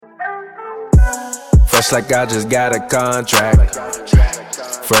Fresh like I just got a contract.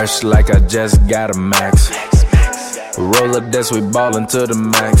 Fresh like I just got a max. Roll up this, we ballin' to the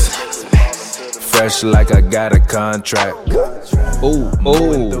max. Fresh like I got a contract.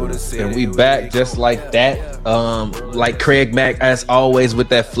 And we back just like that. Like Craig Mack, as always, with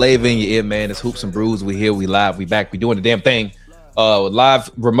that flavor in your ear, man. It's Hoops and Brews. We here, we live, we back, we doing the damn thing. Live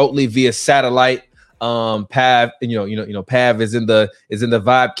remotely via satellite. Pav, Pav is in the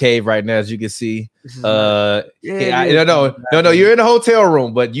vibe cave right now, as you can see. No, you're in a hotel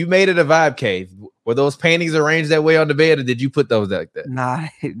room, but you made it a vibe cave. Were those paintings arranged that way on the bed, or did you put those like that? Nah.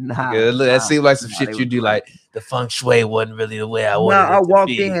 That seemed like some shit you do. Like the feng shui wasn't really the way I wanted. I walked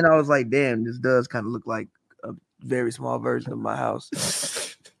in and I was like, damn, this does kind of look like a very small version of my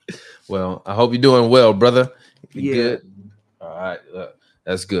house. Well, I hope you're doing well, brother. You good? All right.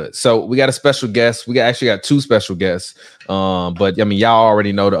 That's good. So we got a special guest. We actually got two special guests. But I mean, y'all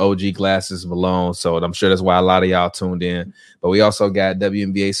already know the OG Glasses Malone, so I'm sure that's why a lot of y'all tuned in. But we also got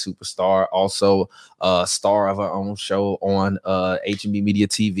WNBA superstar, also star of our own show on HMB Media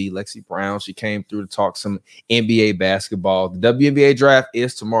TV, Lexi Brown. She came through to talk some NBA basketball. The WNBA draft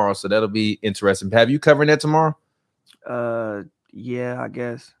is tomorrow, so that'll be interesting. Have you covering that tomorrow? Yeah, I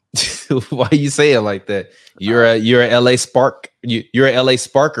guess. Why you say it like that? You're a LA Spark. You're a LA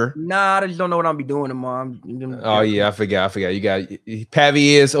Sparker. Nah, I just don't know what I'll be doing tomorrow. I forgot. You got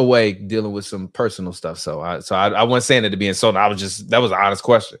Pavy is away dealing with some personal stuff. So I wasn't saying it to be insulting. That was an honest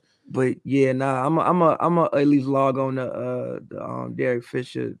question. But yeah, I'm a at least log on the Derek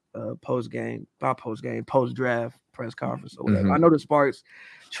Fisher post draft press conference or whatever. Mm-hmm. I know the Sparks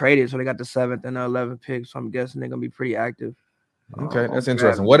traded, so they got the 7th and the 11th pick. So I'm guessing they're gonna be pretty active. Okay, that's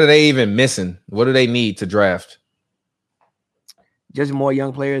interesting. What are they even missing? What do they need to draft? Just more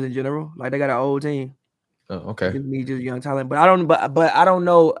young players in general. Like they got an old team. Oh, okay. They need just young talent. But I don't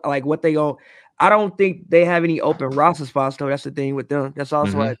know like what they go. I don't think they have any open roster spots though. That's the thing with them. That's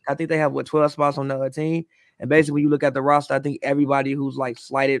also I think they have 12 spots on the team. And basically when you look at the roster, I think everybody who's like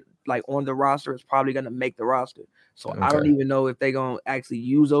slighted like on the roster is probably gonna make the roster. So okay. I don't even know if they're gonna actually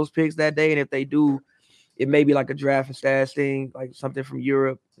use those picks that day. And if they do, it may be like a draft and stash thing, like something from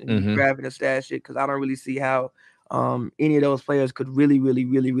Europe and drafting and stash it, because I don't really see how any of those players could really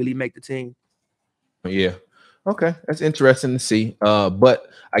make the team. Yeah. Okay. That's interesting to see.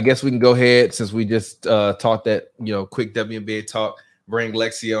 But I guess we can go ahead since we just talked that, quick WNBA talk. Bring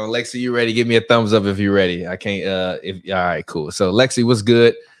Lexi on. Lexi, you ready? Give me a thumbs up if you're ready. I can't all right, cool. So Lexi, what's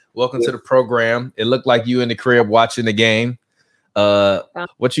good? Welcome to the program. It looked like you in the crib watching the game.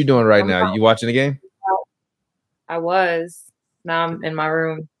 What you doing right now? You watching the game? I was. Now I'm in my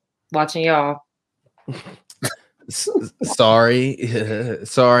room watching y'all. Sorry,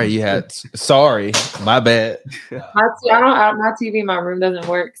 my bad. My TV in my room doesn't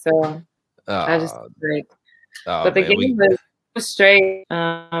work, so I just great. But the game was straight.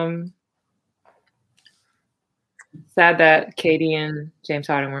 Sad that Katie and James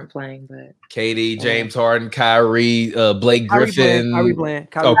Harden weren't playing, but Katie, James Harden, Kyrie, Blake Griffin. Kyrie playing.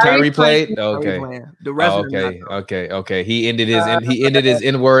 Kyrie played. Okay. The rest of them. Okay. He ended his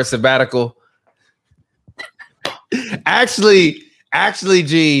N-word sabbatical. Actually,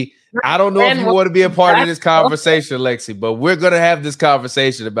 G, I don't know if you want to be a part of this conversation, Lexi, but we're gonna have this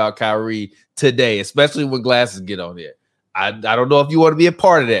conversation about Kyrie today, especially when Glasses get on here. I don't know if you want to be a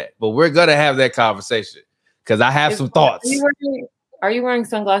part of that, but we're gonna have that conversation. Because I have some thoughts. Are you wearing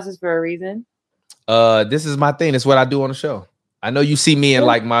sunglasses for a reason? This is my thing. It's what I do on the show. I know you see me in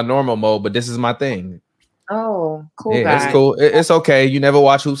like my normal mode, but this is my thing. Oh, cool. Yeah, it's cool. It's okay. You never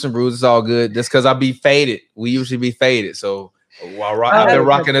watch Hoops and Brews. It's all good. Just because I be faded. We usually be faded. So I've been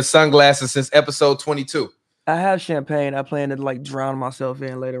rocking the sunglasses since episode 22. I have champagne. I plan to like drown myself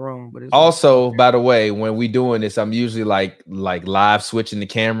in later on. But it's also, by the way, when we doing this, I'm usually like live switching the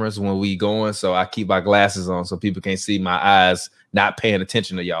cameras when we going. So I keep my glasses on so people can't see my eyes not paying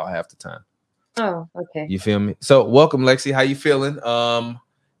attention to y'all half the time. Oh, okay. You feel me? So welcome, Lexi. How you feeling?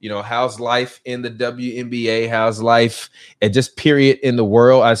 How's life in the WNBA? How's life and just period in the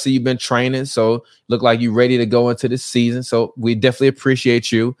world? I see you've been training, so look like you're ready to go into this season. So we definitely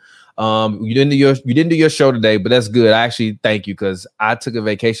appreciate you. You didn't do your show today, but that's good. I actually thank you because I took a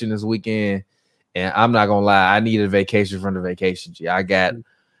vacation this weekend, and I'm not gonna lie, I needed a vacation from the vacation. I got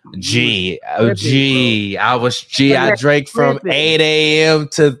I drank from 8 a.m.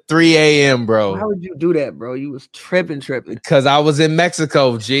 to 3 a.m. bro. How would you do that, bro? You was tripping. Because I was in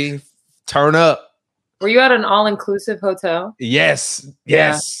Mexico, G. Turn up. Were you at an all-inclusive hotel? Yes.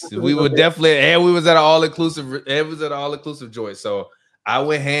 We were definitely, and we was at an all-inclusive. It was at an all-inclusive joint. So I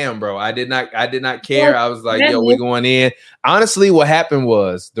went ham, bro. I did not care. I was like, yo, we going in. Honestly, what happened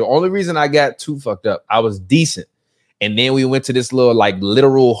was the only reason I got too fucked up, I was decent. And then we went to this little like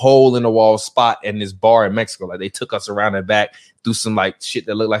literal hole in the wall spot in this bar in Mexico. Like they took us around the back through some like shit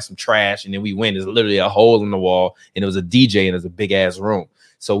that looked like some trash. And then we went, there's literally a hole in the wall and it was a DJ and it was a big ass room.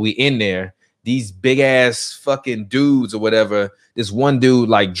 So we in there, these big ass fucking dudes or whatever, this one dude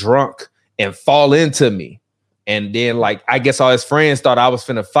like drunk and fall into me. And then, like, I guess all his friends thought I was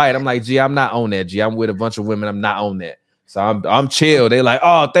finna fight. I'm like, G, I'm not on that, G. I'm with a bunch of women. I'm not on that. So I'm chill. They like,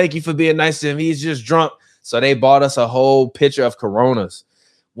 oh, thank you for being nice to him. He's just drunk. So they bought us a whole pitcher of Coronas.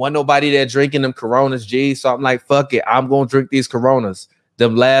 Wasn't nobody there drinking them Coronas, G. So I'm like, fuck it. I'm going to drink these Coronas.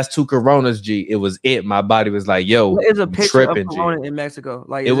 Them last 2 Coronas, G, it was it. My body was like, yo, it's a picture of Corona in Mexico.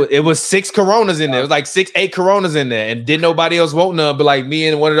 Like it was 6 Coronas in there. It was like 6, 8 Coronas in there. And didn't nobody else want none but like me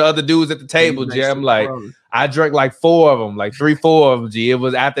and one of the other dudes at the table, G. I'm like, I drank like 4 of them, like 3, 4 of them, G. It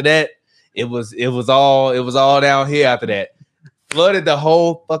was after that, it was all down here after that. Flooded the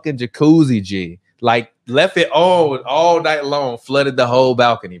whole fucking jacuzzi, G. Like left it on all night long, flooded the whole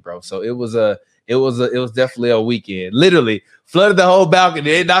balcony, bro. So it was definitely a weekend. Literally flooded the whole balcony.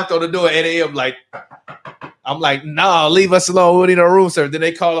 They knocked on the door at 8 a.m. Like, I'm like, nah, leave us alone. We need a room service. Then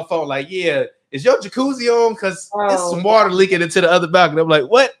they call the phone, like, yeah, is your jacuzzi on? Because there's some water leaking into the other balcony. I'm like,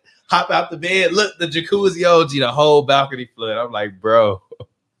 what? Hop out the bed, look, the jacuzzi OG, the whole balcony flood. I'm like, bro.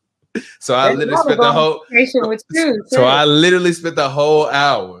 So I literally spent the whole with you, so I literally spent the whole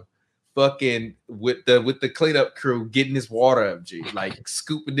hour fucking with the cleanup crew getting this water up, G, like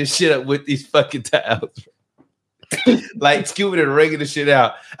scooping this shit up with these fucking towels. Like scooping and wringing the shit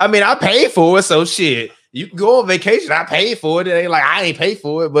out. I mean, I paid for it, so shit. You can go on vacation. I paid for it. It ain't like I ain't paid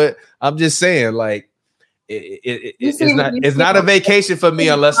for it, but I'm just saying, like, it's not a vacation for me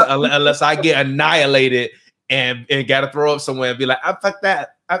unless I get annihilated and gotta throw up somewhere and be like, I fuck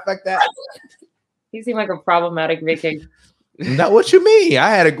that. You seem like a problematic vacation. Not what you mean.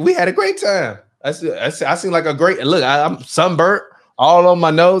 We had a great time. I seem like a great look. I'm sunburnt all on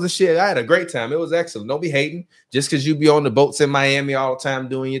my nose and shit. I had a great time. It was excellent. Don't be hating just because you be on the boats in Miami all the time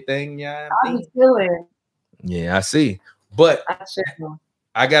doing your thing. Yeah, I'm feeling. Yeah, I see. But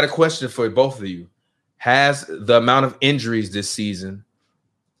I got a question for both of you. Has the amount of injuries this season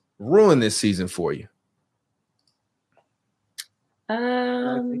ruined this season for you?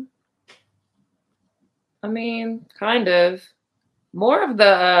 I mean, kind of. More of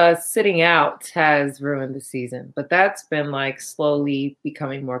the sitting out has ruined the season, but that's been like slowly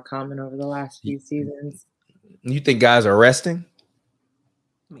becoming more common over the last few seasons. You think guys are resting?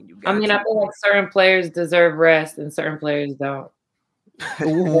 I feel like certain players deserve rest and certain players don't.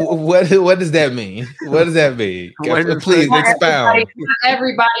 What does that mean? What does that mean? Please expound.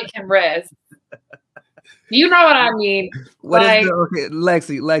 Everybody can rest. You know what I mean?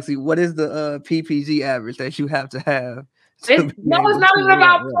 Lexi, what is the PPG average that you have to have? It's not even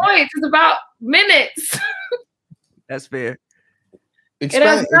about points. It's about minutes. That's fair.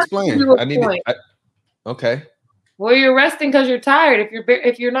 Explain. Okay. Well, you're resting because you're tired.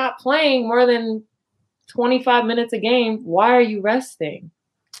 If you're not playing more than 25 minutes a game, why are you resting?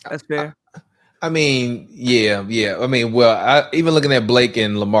 That's fair. I mean, yeah. I mean, well, even looking at Blake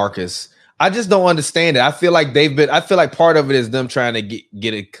and LaMarcus, I just don't understand it. I feel like part of it is them trying to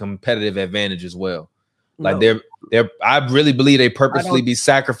get a competitive advantage as well. Like I really believe they purposely be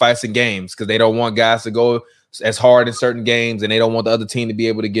sacrificing games because they don't want guys to go as hard in certain games and they don't want the other team to be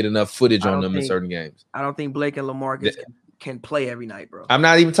able to get enough footage on them in certain games. I don't think Blake and LaMarcus can play every night, bro. I'm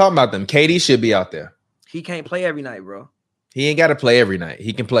not even talking about them. KD should be out there. He can't play every night, bro. He ain't got to play every night.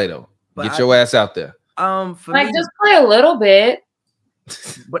 He can play though. Get your ass out there. Just play a little bit.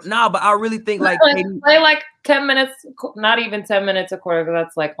 But I really think like play like 10 minutes, not even 10 minutes a quarter, because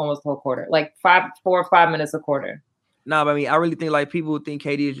that's like almost a whole quarter. Like 4 or 5 minutes a quarter. But I really think like people think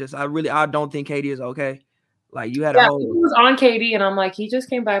KD is just. I don't think KD is okay. Like you had he was on KD, and I'm like, he just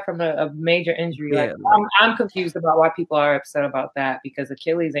came back from a major injury. Yeah, I'm confused about why people are upset about that because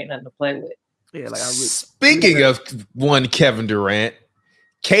Achilles ain't nothing to play with. Yeah, Speaking of one Kevin Durant,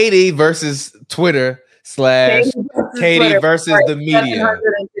 KD versus Twitter / KD versus the media.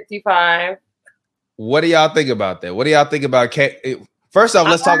 755. What do y'all think about that? What do y'all think about First off,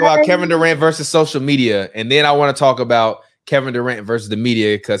 let's talk about Kevin Durant versus social media, and then I want to talk about Kevin Durant versus the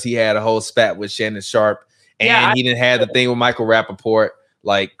media because he had a whole spat with Shannon Sharpe, and he didn't have the thing with Michael Rappaport.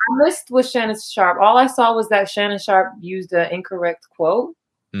 Like I missed with Shannon Sharpe. All I saw was that Shannon Sharpe used an incorrect quote.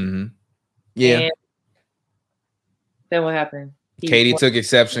 Mm-hmm. Yeah. And then what happened? Katie took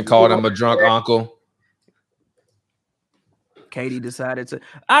exception, called him a drunk uncle. KD decided to.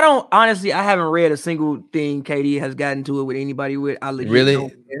 I don't honestly. I haven't read a single thing KD has gotten to it with anybody with. I legit Really?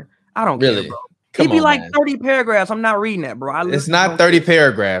 don't care. I don't Really? care, bro. Come It'd be on, like man. 30 paragraphs. I'm not reading that, bro. It's not 30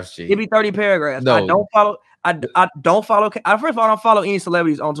 paragraphs, G. It'd be 30 paragraphs. No. I don't follow. I don't follow. First of all, I don't follow any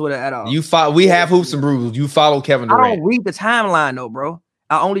celebrities on Twitter at all. You follow. We have Hoops and Brews. You follow Kevin Durant. I don't read the timeline though, bro.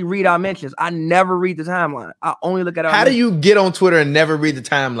 I only read our mentions. I never read the timeline. I only look at our. How do you get on Twitter and never read the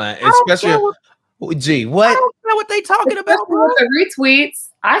timeline? Especially, G, what? I don't know what they talking about, bro. With the retweets,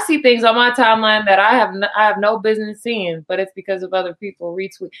 I see things on my timeline that I have no business seeing, but it's because of other people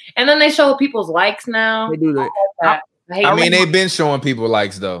retweet. And then they show people's likes now. They do that. I mean, they've been showing people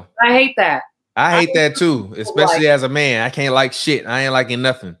likes though. I hate that. I hate that too, especially as a man. I can't like shit. I ain't liking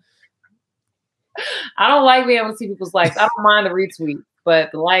nothing. I don't like being able to see people's likes. I don't mind the retweet,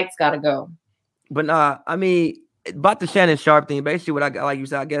 but the likes gotta go. But nah, I mean, about the Shannon Sharp thing, basically what I got, like you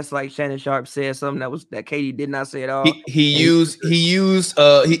said, I guess like Shannon Sharp said something that KD did not say at all. He used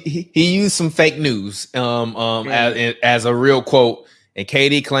some fake news as a real quote, and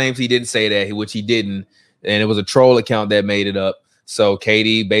KD claims he didn't say that, which he didn't, and it was a troll account that made it up. So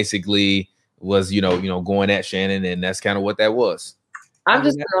KD basically was going at Shannon, and that's kind of what that was. I'm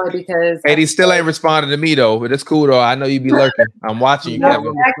just annoyed because KD still ain't responded to me though, but it's cool though. I know you be lurking. I'm watching you,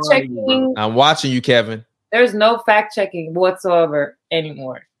 Kevin. I'm watching you, Kevin. There's no fact checking whatsoever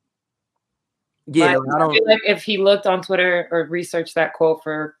anymore. Yeah, I feel like if he looked on Twitter or researched that quote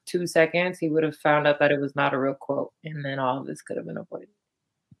for 2 seconds, he would have found out that it was not a real quote, and then all of this could have been avoided.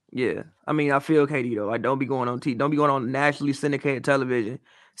 Yeah, I mean, I feel KD though. Like, don't be going on nationally syndicated television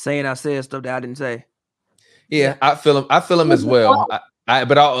saying I said stuff that I didn't say. Yeah, I feel him as well.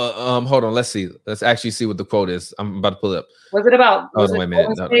 But I'll hold on. Let's see. Let's actually see what the quote is. I'm about to pull it up. Was it about? Hold on, wait a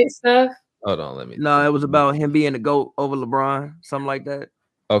minute. Stuff? Hold on, let me. No, it was about him being the GOAT over LeBron, something like that.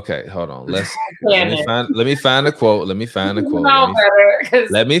 Okay, hold on. Let me find the quote. Let me find the quote.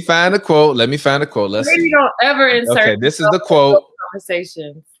 Let me find the quote. Let's see. You don't ever insert. Okay, this is the quote.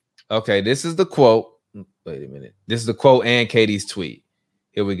 Conversations. Okay, this is the quote. Wait a minute. This is the quote and KD's tweet.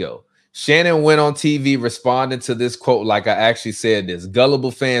 Here we go. Shannon went on TV responding to this quote like I actually said this.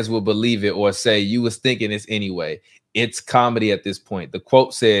 Gullible fans will believe it or say you was thinking this anyway. It's comedy at this point. The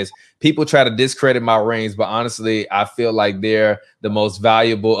quote says, people try to discredit my rings, but honestly, I feel like they're the most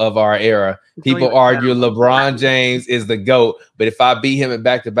valuable of our era. People argue LeBron James is the GOAT, but if I beat him in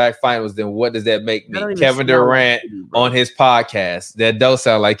back-to-back finals, then what does that make me? Kevin Durant on his podcast. That does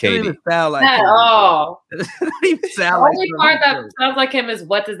sound like KD. Doesn't sound like at all. The only part that sounds like him is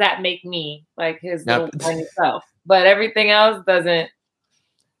what does that make me? Like his little tiny self. But everything else doesn't.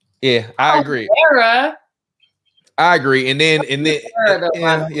 Yeah, I agree. I agree. And then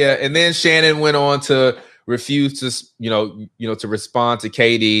Shannon went on to refuse to, to respond to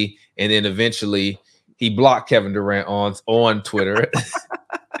KD. And then eventually he blocked Kevin Durant on Twitter.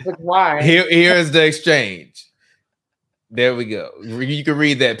 Why? Here's the exchange. There we go. You can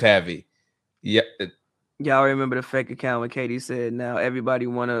read that, Pavi. Yeah. Y'all remember the fake account when KD said, now everybody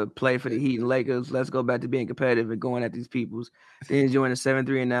want to play for the Heat and Lakers. Let's go back to being competitive and going at these peoples. Then join the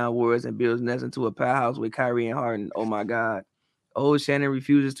 7-3-9 Warriors and builds Nets into a powerhouse with Kyrie and Harden. Oh, my God. Oh, Shannon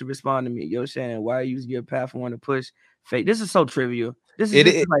refuses to respond to me. Yo, Shannon, why are you using your platform to push fake? This is so trivial.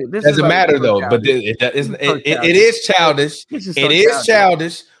 It doesn't matter, though. But it is childish. It is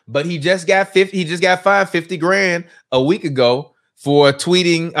childish. But he just got fined $50,000 a week ago for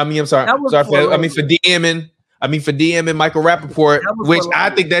tweeting. For DMing Michael Rappaport, which I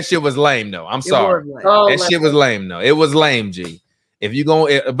think that shit was lame. Though I'm sorry, that shit was lame. Though it was lame, G. If you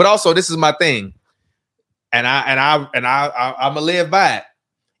go, but also this is my thing, and I'm gonna live by it.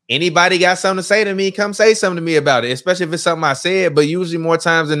 Anybody got something to say to me? Come say something to me about it, especially if it's something I said. But usually more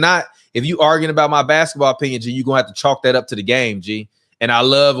times than not, if you arguing about my basketball opinion, G, you gonna have to chalk that up to the game, G. And I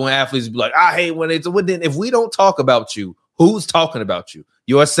love when athletes be like, I hate when it's. Then if we don't talk about you. Who's talking about you?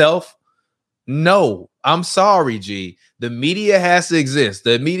 Yourself? No, I'm sorry, G. The media has to exist.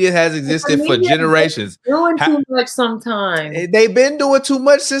 The media has existed for generations. Doing too much sometimes. They've been doing too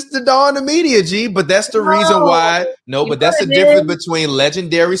much since the dawn of media, G. But that's the reason why. No, but that's the difference between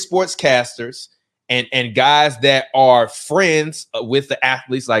legendary sportscasters and guys that are friends with the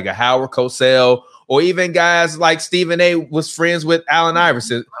athletes, like a Howard Cosell, or even guys like Stephen A. was friends with Allen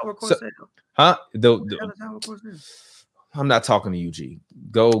Iverson. I'm not talking to you, G.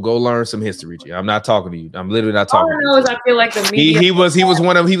 Go learn some history, G. I'm not talking to you. I'm literally not talking. All I know is I feel like the media. He was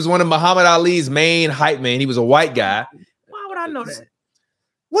one of Muhammad Ali's main hype man. He was a white guy. Why would I know that?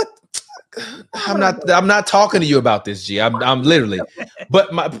 What? I'm not talking to you about this, G. I'm literally.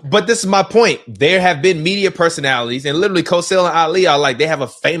 But this is my point. There have been media personalities, and literally Cosell and Ali are like they have a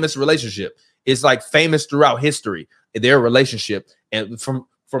famous relationship. is like famous throughout history, their relationship, and from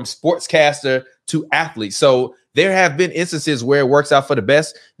sportscaster to athlete. So there have been instances where it works out for the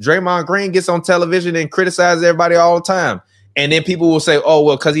best. Draymond Green gets on television and criticizes everybody all the time. And then people will say, oh,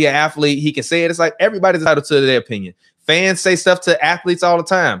 well, because he's an athlete, he can say it. It's like everybody's entitled to their opinion. Fans say stuff to athletes all the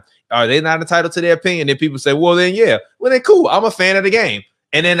time. Are they not entitled to their opinion? Then people say, well, then, yeah. Well, then cool. I'm a fan of the game.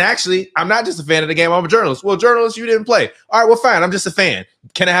 And then actually, I'm not just a fan of the game. I'm a journalist. Well, journalist, you didn't play. All right, well, fine. I'm just a fan.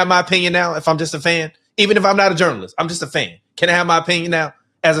 Can I have my opinion now if I'm just a fan? Even if I'm not a journalist, I'm just a fan. Can I have my opinion now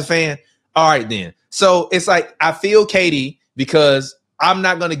as a fan? All right, then. So it's like I feel KD because I'm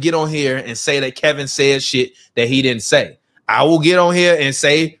not going to get on here and say that Kevin said shit that he didn't say. I will get on here and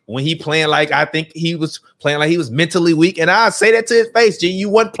say when he playing like I think he was playing like he was mentally weak. And I say that to his face, G. You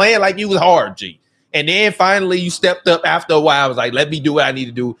wasn't playing like you was hard, G. And then finally you stepped up after a while. I was like, let me do what I need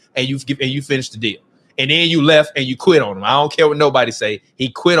to do. And you finished the deal. And then you left and you quit on him. I don't care what nobody say. He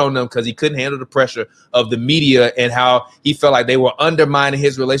quit on them because he couldn't handle the pressure of the media and how he felt like they were undermining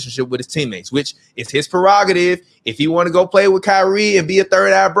his relationship with his teammates, which is his prerogative. If you want to go play with Kyrie and be a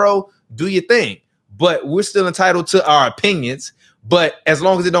third eye bro, do your thing. But we're still entitled to our opinions. But as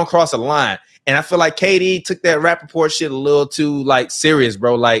long as it don't cross a line. And I feel like KD took that Rappaport shit a little too like serious,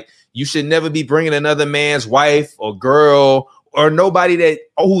 bro. Like you should never be bringing another man's wife or girl or nobody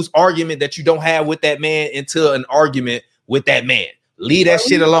whose argument that you don't have with that man into an argument with that man. Leave that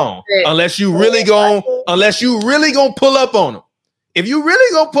shit alone. Unless you really gonna pull up on him. If you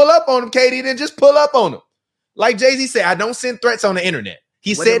really gonna pull up on him, KD, then just pull up on him. Like Jay-Z said, I don't send threats on the internet.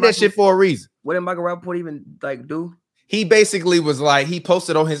 He said that shit for a reason. What did Michael Rappaport even like do? He basically was like, he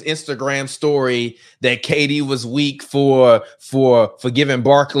posted on his Instagram story that KD was weak for giving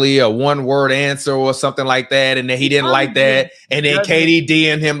Barkley a one-word answer or something like that, and that he didn't like that. And then KD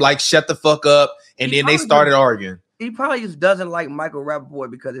DM'd him like, shut the fuck up. And then they started arguing. He probably just doesn't like Michael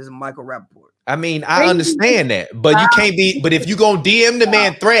Rappaport because it's Michael Rappaport. I mean, I understand that, but you can't be, but if you're going to DM the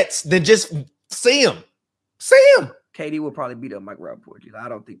man threats, then just see him. See him. KD will probably beat up Michael Rappaport. I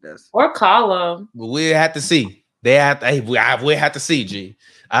don't think that's. Or call him. We'll have to see. We have to see, G.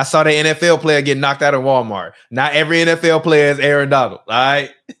 I saw the NFL player get knocked out in Walmart. Not every NFL player is Aaron Donald. All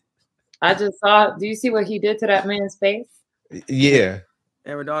right. I just saw. Do you see what he did to that man's face? Yeah.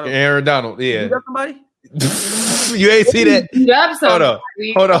 Aaron Donald. Yeah. You got somebody? You ain't see that? Hold on.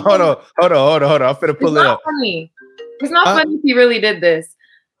 I'm finna pull it up. Funny. It's not funny if he really did this,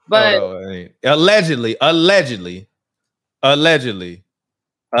 but allegedly,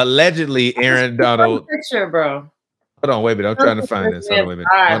 Aaron Donald. Picture, bro. Hold on, wait a minute. I'm trying to find this. Hold on, wait a minute.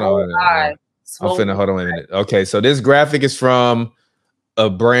 Hold on a minute. Okay, so this graphic is from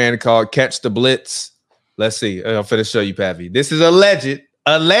a brand called Catch the Blitz. Let's see. I'm finna show you, Pappy. This is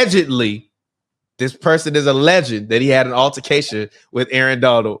allegedly. This person is alleged that he had an altercation with Aaron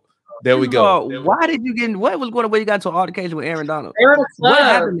Donald. There we go. Why did you get? What was going on when you got into an altercation with Aaron Donald? What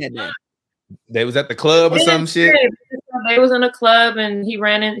happened that day? They was at the club or some shit. They was in a club and he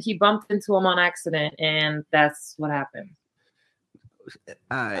bumped into him on accident, and that's what happened.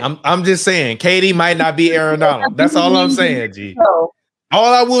 I'm just saying, KD might not be Aaron Donald. That's all I'm saying, G.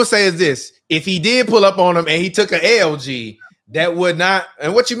 All I will say is this: if he did pull up on him and he took an LG, that would not.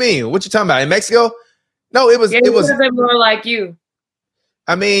 And what you mean? What you talking about in Mexico? No, it was. It was a bit more like you.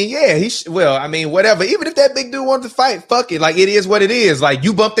 I mean, yeah, whatever. Even if that big dude wanted to fight, fuck it. Like, it is what it is. Like,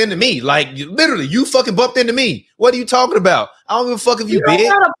 you bumped into me. Like, literally, you fucking bumped into me. What are you talking about? I don't give a fuck if you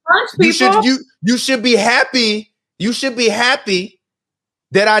big. You should be happy. You should be happy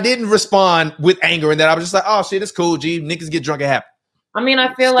that I didn't respond with anger and that I was just like, oh shit, it's cool, G. Niggas get drunk and happy. I mean,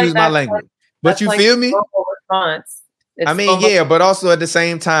 I feel Excuse like my language. But you feel me? Response. I mean, yeah, but also at the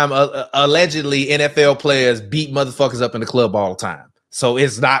same time, allegedly NFL players beat motherfuckers up in the club all the time. So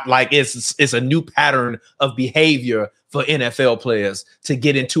it's not like it's a new pattern of behavior for NFL players to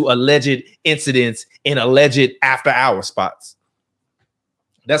get into alleged incidents in alleged after-hour spots.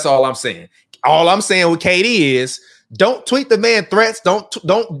 That's all I'm saying. All I'm saying with KD is don't tweet the man threats. Don't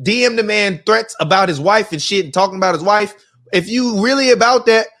DM the man threats about his wife and shit and talking about his wife. If you really about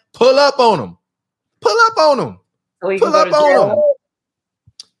that, pull up on him. Pull up on him. Pull up on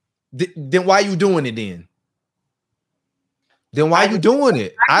him. Then why you doing it then? Then why you doing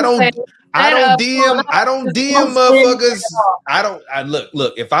it? I don't DM motherfuckers.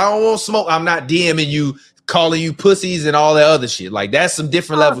 Look, if I don't want smoke, I'm not DMing you, calling you pussies and all that other shit. Like, that's some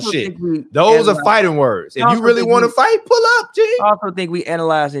different level shit. Those are fighting words. If you really want to fight, pull up, G. I also think we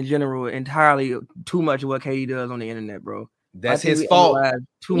analyze in general entirely too much of what KD does on the internet, bro. That's his fault.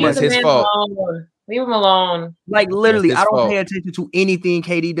 That's his fault. Leave him alone. Like, literally, I don't pay attention to anything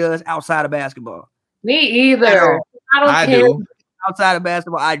KD does outside of basketball. Me either. I don't care. outside of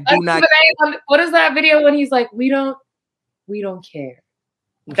basketball, I do not. What is that video when he's like, we don't care.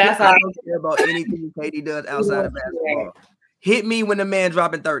 That's how I don't care about anything KD does outside of basketball. Hit me when the man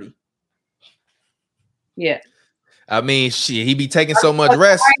dropping 30. Yeah. I mean, shit, he be taking so much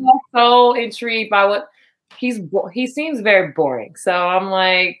rest. I'm so intrigued by what he seems very boring. So I'm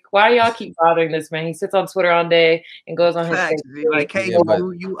like, why do y'all keep bothering this man? He sits on Twitter all day and goes on his like,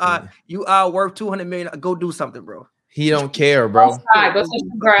 KD, you are worth $200 million. Go do something, bro. He don't care, bro.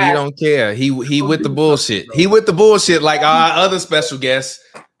 He don't care. He with the bullshit. He with the bullshit like our other special guest,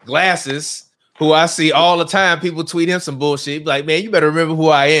 Glasses, who I see all the time. People tweet him some bullshit. Like, man, you better remember who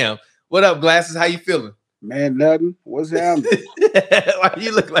I am. What up, Glasses? How you feeling? Man, nothing. What's happening? Why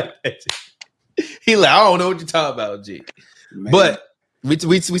you look like that? He like, I don't know what you're talking about, G. Man. But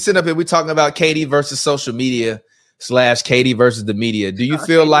we sit up here, we talking about KD versus social media / KD versus the media. Do you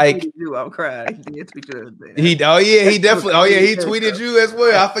feel like I'm crying? He tweeted you as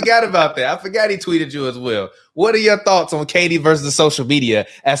well. I forgot about that. I forgot he tweeted you as well. What are your thoughts on KD versus the social media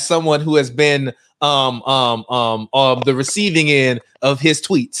as someone who has been on the receiving end of his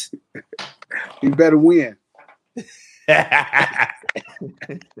tweets? He better win.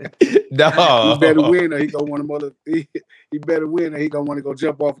 No, he better win, or he gonna want to mother. He better win, or he gonna want to go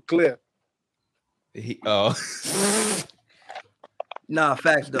jump off a cliff. Nah,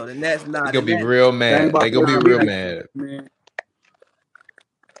 facts though. The Nets not. They gonna be real mad. They gonna be real mad. Man.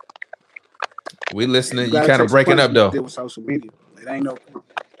 We listening. You kind of breaking up though. Deal with social media. It ain't no.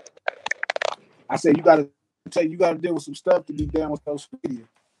 I said you gotta deal with some stuff to be down with social media.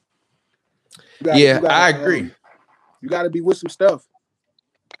 I agree. You got to be with some stuff.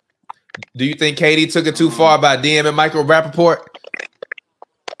 Do you think KD took it too far by DMing Michael Rappaport?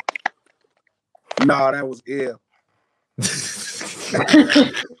 No, that was ill.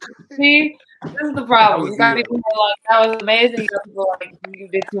 See, this is the problem. You got people like, that was amazing. You got people like, you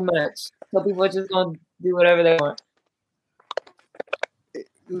did too much. So people are just going to do whatever they want.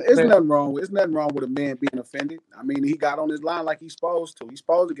 It's nothing wrong with a man being offended. I mean, he got on his line like he's supposed to. He's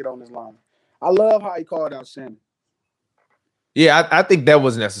supposed to get on his line. I love how he called out Shannon. Yeah, I think that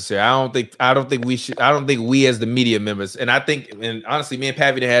was necessary. I don't think we as the media members, and honestly, me and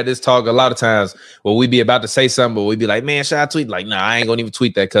Pappy had this talk a lot of times where we'd be about to say something, but we'd be like, man, should I tweet? Like, nah, I ain't gonna even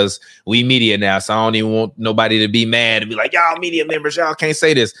tweet that because we media now, so I don't even want nobody to be mad and be like, y'all media members, y'all can't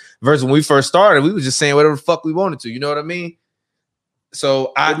say this. Versus when we first started, we was just saying whatever the fuck we wanted to, you know what I mean?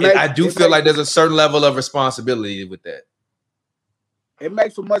 So I do feel like there's a certain level of responsibility with that. It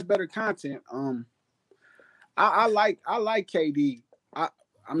makes for much better content. I like KD. I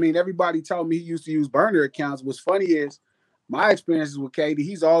mean, everybody told me he used to use burner accounts. What's funny is my experiences with KD,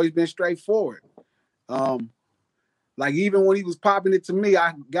 he's always been straightforward. Like even when he was popping it to me,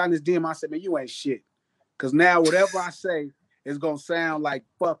 I got in his DM, I said, man, you ain't shit. Because now whatever I say is going to sound like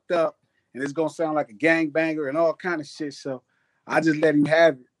fucked up and it's going to sound like a gangbanger and all kind of shit. So I just let him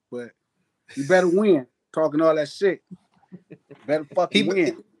have it. But you better win talking all that shit. Better fucking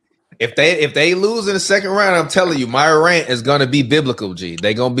win. If they lose in the second round, I'm telling you, my rant is gonna be biblical, G.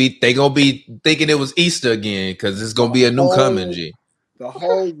 They gonna be thinking it was Easter again because it's gonna be a new coming, G. The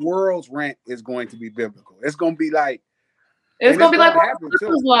whole world's rant is going to be biblical. It's gonna be like what was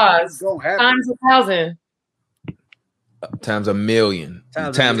times 1,000. Times a million.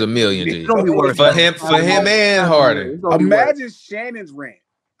 Times a million, G. For him and Harden. Imagine Shannon's rant.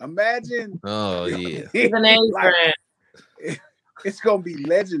 Imagine. Oh yeah. Even A's rant. It's gonna be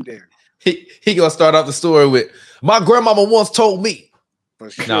legendary. He gonna start off the story with my grandmama once told me. For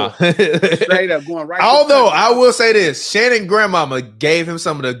sure. Nah. Straight up going right. Although I will say this, Shannon grandmama gave him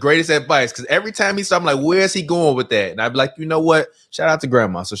some of the greatest advice because every time he started, I'm like, where's he going with that? And I'd be like, you know what? Shout out to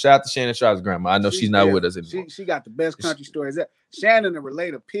grandma. So shout out to Shannon Sharp's grandma. I know she's not with us anymore. She got the best country stories. Shannon to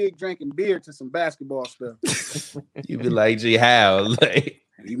relate a pig drinking beer to some basketball stuff. You'd be like, gee, how? Like,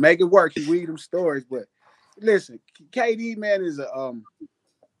 he make it work. He read them stories, but. Listen, KD, man, is a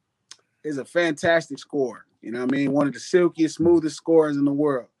fantastic scorer. You know what I mean? One of the silkiest, smoothest scorers in the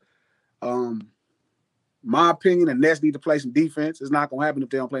world. My opinion, the Nets need to play some defense. It's not going to happen if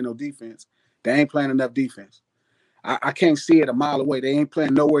they don't play no defense. They ain't playing enough defense. I can't see it a mile away. They ain't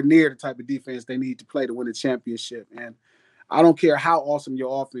playing nowhere near the type of defense they need to play to win a championship. And I don't care how awesome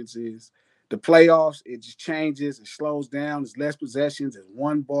your offense is. The playoffs, it just changes. It slows down. It's less possessions. It's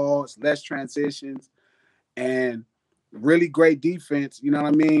one ball. It's less transitions. And really great defense, you know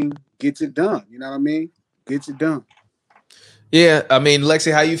what I mean, gets it done. You know what I mean? Gets it done. Yeah, I mean,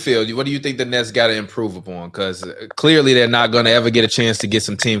 Lexi, how you feel? What do you think the Nets got to improve upon? Because clearly they're not going to ever get a chance to get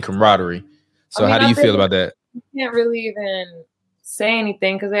some team camaraderie. So how do you feel about that? You can't really even say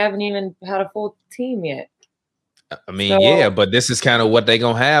anything because they haven't even had a full team yet. I mean, yeah, but this is kind of what they're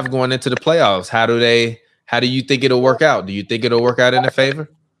gonna have going into the playoffs. How do you think it'll work out? Do you think it'll work out in their favor?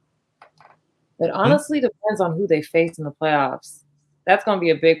 It honestly depends on who they face in the playoffs. That's going to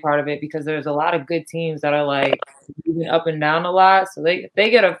be a big part of it because there's a lot of good teams that are like moving up and down a lot. So if they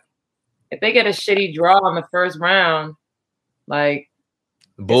get a shitty draw in the first round, like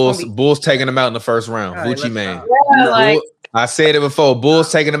Bulls taking them out in the first round. Right, Vucci man. Yeah, like I said it before.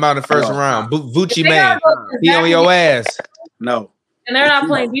 Bulls taking them out in the first round. Vucci man, he on your ass. No. And they're not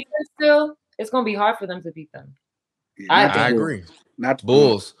playing defense still. It's going to be hard for them to beat them. I agree. Not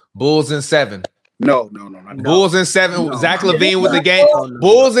Bulls in 7. No. Bulls in 7. No. Zach LaVine with the game.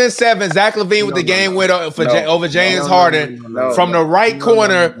 Bulls in 7. Zach LaVine with the game win over James Harden from the right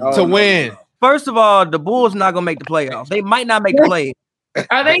corner to win. First of all, the Bulls not gonna make the playoffs. They might not make the play.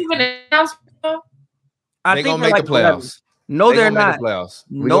 Are they even announced? I think gonna make the playoffs. No, they're not.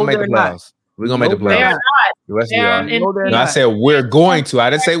 We're gonna make the playoffs. We're gonna make the playoffs. They are not. Yes, we are. No, I said we're going to. I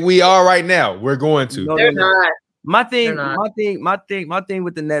didn't say we are right now. We're going to. No, they're not. My thing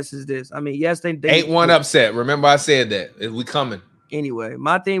with the Nets is this. I mean, yes, they 8-1 upset. Remember, I said that we coming. Anyway,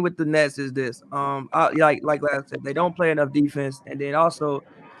 my thing with the Nets is this. Like I said, they don't play enough defense, and then also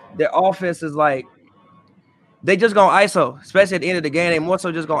their offense is like they just gonna ISO, especially at the end of the game. They more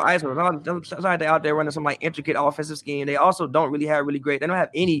so just gonna ISO. Sometimes they out there running some like intricate offensive scheme. They also don't really have they don't have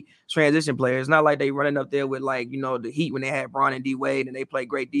any transition players. It's not like they running up there with like the Heat when they had Bron and D Wade and they play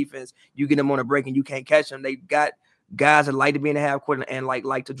great defense. You get them on a break and you can't catch them. They got guys that like to be in the half court and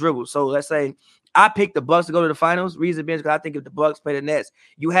like to dribble. So let's say I picked the Bucks to go to the finals. Reason being because I think if the Bucks play the Nets,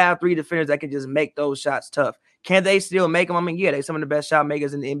 you have 3 defenders that can just make those shots tough. Can they still make them? I mean, yeah, they're some of the best shot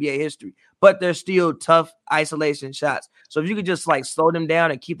makers in the NBA history, but they're still tough isolation shots. So if you could just like slow them down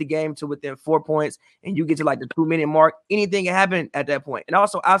and keep the game to within 4 points and you get to like the 2-minute mark, anything can happen at that point. And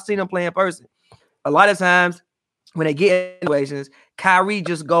also I've seen them play in person. A lot of times when they get in situations, Kyrie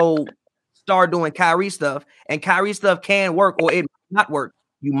just start doing Kyrie stuff, and Kyrie stuff can work or it might not work.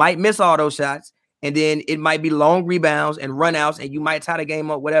 You might miss all those shots. And then it might be long rebounds and runouts, and you might tie the game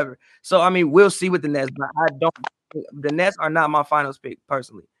up, whatever. So, I mean, we'll see with the Nets, but the Nets are not my finals pick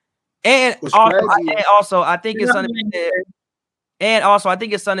personally. And also, I think it's something to be said. And also, I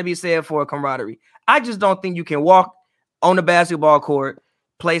think it's something to be said for camaraderie. I just don't think you can walk on the basketball court,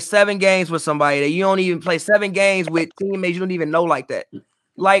 play 7 games with somebody that you don't even play 7 games with teammates you don't even know like that.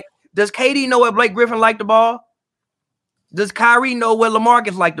 Like, does KD know what Blake Griffin liked the ball? Does Kyrie know what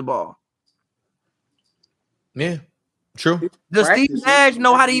LaMarcus liked the ball? Yeah, true. Does Steve Nash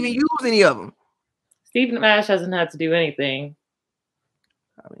know how to even use any of them? Steve Nash hasn't had to do anything.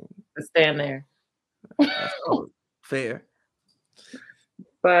 I mean, to stand there. Fair.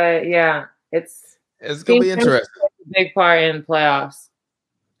 But yeah, it's gonna be interesting. A big part in playoffs.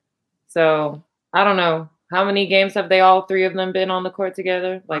 So I don't know how many games have they all 3 of them been on the court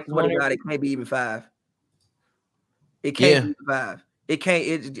together? Like it can't be even 5. It can't be 5. It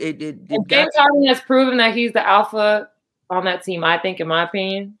can't. James Harden has proven that he's the alpha on that team. I think, in my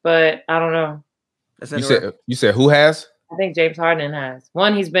opinion, but I don't know. You said who has? I think James Harden has.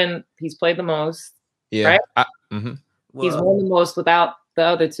 One, he's played the most. Yeah, right. He's won the most without the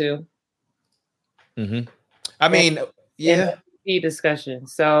other 2. I mean, yeah. Discussion.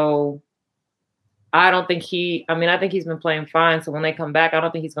 So I don't think I think he's been playing fine. So when they come back, I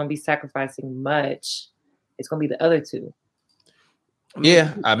don't think he's going to be sacrificing much. It's going to be the other 2.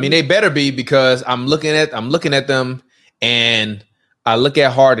 Yeah, I mean they better be, because I'm looking at them and I look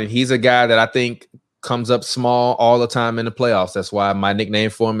at Harden. He's a guy that I think comes up small all the time in the playoffs. That's why my nickname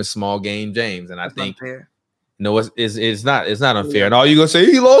for him is Small Game James. And I think it's not unfair. Yeah. And all you gonna say,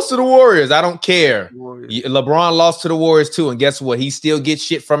 he lost to the Warriors. I don't care. LeBron lost to the Warriors too, and guess what? He still gets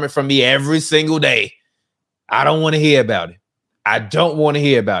shit from me every single day. I don't want to hear about it. I don't want to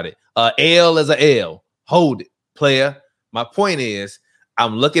hear about it. L is a L. Hold it, player. My point is,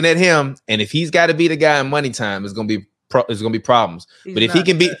 I'm looking at him, and if he's got to be the guy in money time, it's gonna be problems. But if he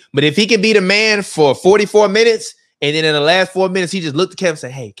can be the man for 44 minutes, and then in the last 4 minutes, he just looked at Kevin and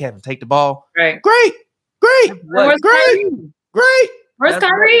said, "Hey, Kevin, take the ball." Right. Great. Where's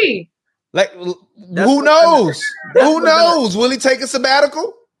Kyrie? Like, who knows? Who knows? Will he take a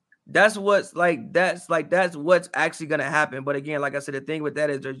sabbatical? That's what's actually gonna happen. But again, like I said, the thing with that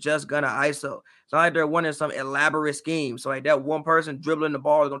is they're just gonna ISO. It's not like they're running some elaborate scheme. So like that one person dribbling the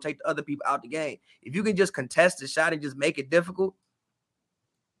ball is gonna take the other people out the game. If you can just contest the shot and just make it difficult,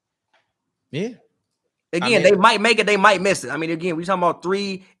 yeah. Again, they might make it, they might miss it. I mean, again, we're talking about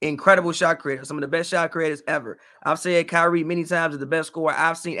 3 incredible shot creators, some of the best shot creators ever. I've said Kyrie many times is the best scorer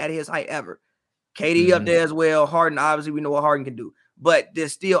I've seen at his height ever. KD up there as well. Harden, obviously, we know what Harden can do. but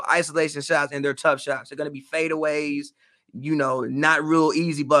there's still isolation shots and they're tough shots. They're going to be fadeaways, not real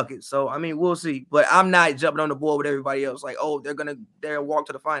easy buckets. So, I mean, we'll see. But I'm not jumping on the board with everybody else. Like, oh, they'll walk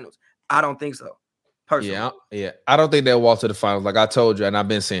to the finals. I don't think so. Personally. Yeah. I don't think they'll walk to the finals. Like I told you, and I've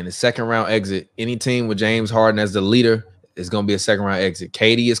been saying, the second round exit, any team with James Harden as the leader is going to be a second round exit.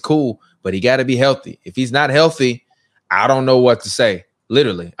 KD is cool, but he got to be healthy. If he's not healthy, I don't know what to say.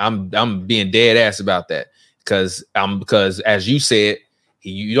 Literally, I'm being dead ass about that because as you said,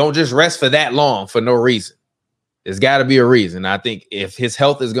 you don't just rest for that long for no reason. There's got to be a reason. I think if his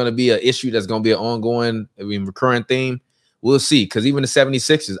health is going to be an issue that's going to be an ongoing, recurring theme, we'll see. Because even the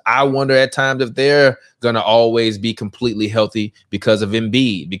 76ers, I wonder at times if they're going to always be completely healthy because of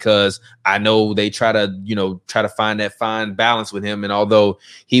Embiid. Because I know they try to find that fine balance with him. And although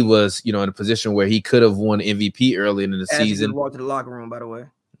he was, in a position where he could have won MVP early in the season, he walked to the locker room, by the way.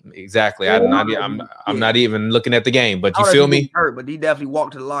 Exactly. I'm not even looking at the game, but you feel me? Hurt, but he definitely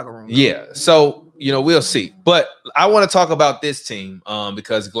walked to the locker room. Yeah. So, we'll see. But I want to talk about this team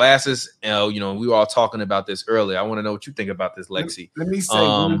because Glasses, we were all talking about this earlier. I want to know what you think about this, Lexi. Let me say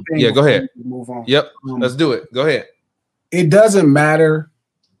one thing. Yeah, go ahead. Move on. Yep. Let's do it. Go ahead. It doesn't matter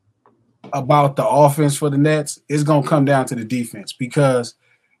about the offense for the Nets. It's going to come down to the defense because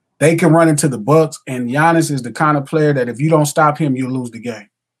they can run into the Bucks, and Giannis is the kind of player that if you don't stop him, you lose the game.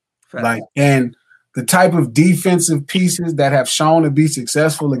 Right. And the type of defensive pieces that have shown to be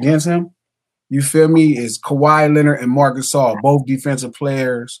successful against him, you feel me, is Kawhi Leonard and Marc Gasol, both defensive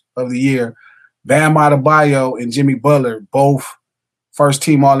players of the year. Bam Adebayo and Jimmy Butler, both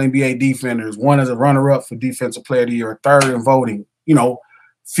first-team All-NBA defenders. One is a runner-up for Defensive Player of the Year, a third in voting,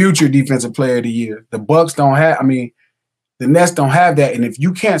 future Defensive Player of the Year. The Bucks don't have – the Nets don't have that. And if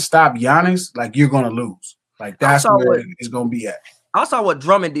you can't stop Giannis, you're going to lose. That's where it's going to be at. I saw what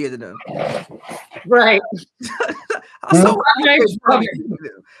Drummond did to them. Right. I saw what Drummond did to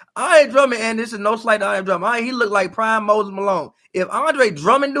them. Andre Drummond, and this is no slight to Andre Drummond. He looked like prime Moses Malone. If Andre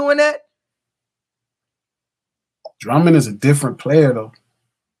Drummond doing that, Drummond is a different player, though.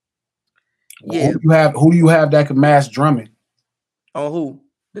 Yeah. Who do you have that can match Drummond? On who?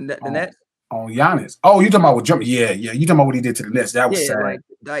 The Nets? On Giannis. Oh, you talking about with Drummond? Yeah. You talking about what he did to the Nets? That was sad.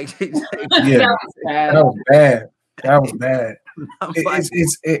 That was bad. That was bad.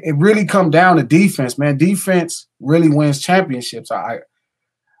 It really come down to defense, man. Defense really wins championships.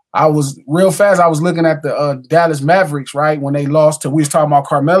 I was real fast. I was looking at the Dallas Mavericks, right? When they lost we was talking about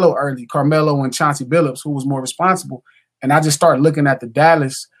Carmelo early, Carmelo and Chauncey Billups, who was more responsible. And I just started looking at the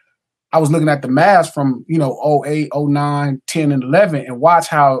Dallas. I was looking at the Mavs from, 08, 09, 10, and 11 and watch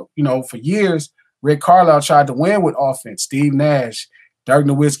how, for years, Rick Carlisle tried to win with offense. Steve Nash, Dirk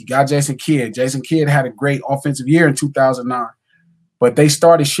Nowitzki, got Jason Kidd. Jason Kidd had a great offensive year in 2009. But they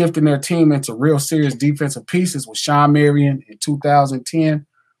started shifting their team into real serious defensive pieces with Sean Marion in 2010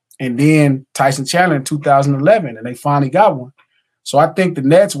 and then Tyson Chandler in 2011, and they finally got one. So I think the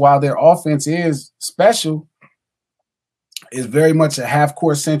Nets, while their offense is special, is very much a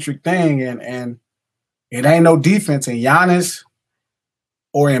half-court centric thing, and it ain't no defense. And Giannis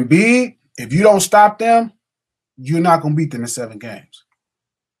or Embiid, if you don't stop them, you're not going to beat them in 7 games.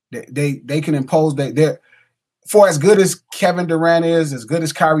 They can impose that. For as good as Kevin Durant is, as good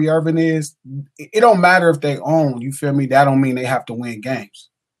as Kyrie Irving is, it don't matter if they own. You feel me? That don't mean they have to win games.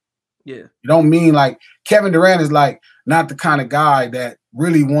 Yeah. It don't mean Kevin Durant is not the kind of guy that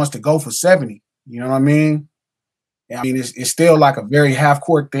really wants to go for 70. You know what I mean? It's still a very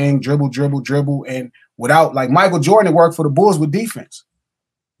half-court thing, dribble, and without Michael Jordan worked for the Bulls with defense.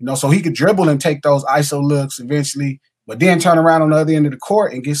 So he could dribble and take those ISO looks eventually, but then turn around on the other end of the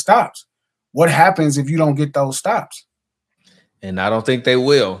court and get stops. What happens if you don't get those stops? And I don't think they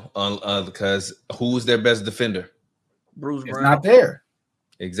will because who's their best defender? Bruce Brown. It's not there.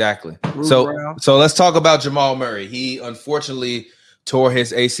 Exactly. Bruce So Brown. So let's talk about Jamal Murray. He unfortunately tore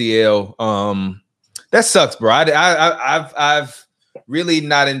his ACL. That sucks, bro. I've really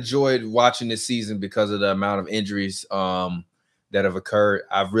not enjoyed watching this season because of the amount of injuries that have occurred.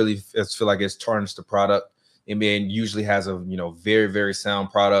 I really feel like it's tarnished the product. NBA usually has a very, very sound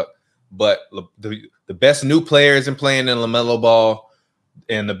product. But the best new player isn't playing in LaMelo Ball,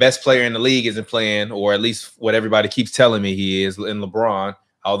 and the best player in the league isn't playing, or at least what everybody keeps telling me he is, in LeBron,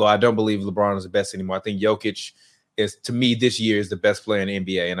 although I don't believe LeBron is the best anymore. I think Jokic is, to me, this year is the best player in the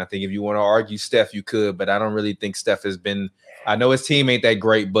NBA. And I think if you want to argue Steph, you could, but I don't really think Steph has been – I know his team ain't that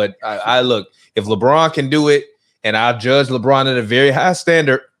great, but I look, if LeBron can do it, and I judge LeBron at a very high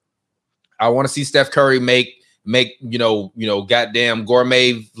standard, I want to see Steph Curry make goddamn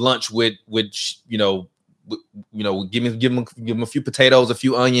gourmet lunch with give him a few potatoes, a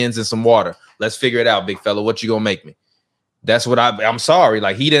few onions, and some water. Let's figure it out, big fella. What you gonna make me? That's what I'm sorry.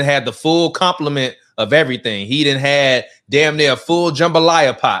 Like, he didn't have the full complement of everything. He didn't had damn near a full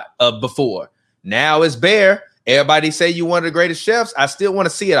jambalaya pot of before. Now it's bare. Everybody say you one of the greatest chefs. I still want to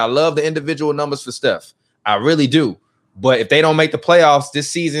see it. I love the individual numbers for Steph. I really do. But if they don't make the playoffs this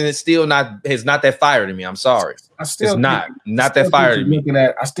season, it's not that fire to me. I'm sorry. It's not that fire to me.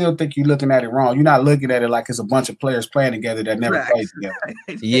 I still think you're looking at it wrong. You're not looking at it like it's a bunch of players playing together that never played together.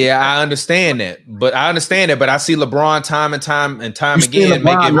 Yeah, I understand that. But I see LeBron time and time again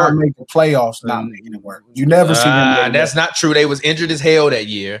make it work. Make the playoffs, not making it work. You never see him. That's not true. They was injured as hell that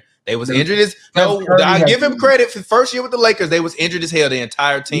year. They was injured as I give him credit for the first year with the Lakers. They was injured as hell. The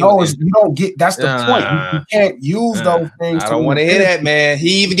entire team. No, you don't get. That's the point. You can't use those things. I don't want to hear that, man.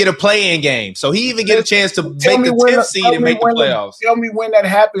 He even get a play-in game, so he even get a chance to make the 10th seed and make the playoffs. Tell me when that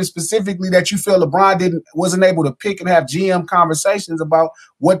happened specifically that you feel LeBron wasn't able to pick and have GM conversations about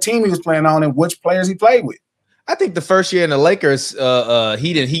what team he was playing on and which players he played with. I think the first year in the Lakers,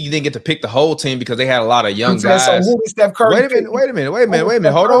 he didn't get to pick the whole team because they had a lot of young guys. So who did Steph Curry wait a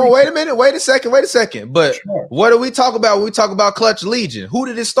minute. Hold on. Wait a minute. Wait a second. But what do we talk about when we talk about Clutch Legion? Who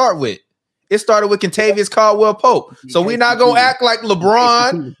did it start with? It started with Kentavious Caldwell-Pope. So we're not going to act like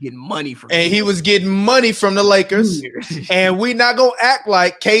LeBron getting money from he was getting money from the Lakers. And we're not going to act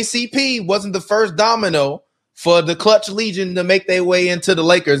like KCP wasn't the first domino for the Clutch Legion to make their way into the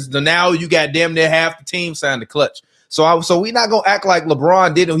Lakers. Now you got damn near half the team signed to Clutch. So we're not gonna act like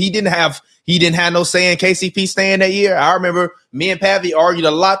LeBron didn't. He didn't have no say in KCP staying that year. I remember me and Pavi argued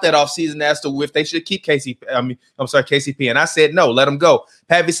a lot that offseason as to if they should keep KCP. And I said no, let him go.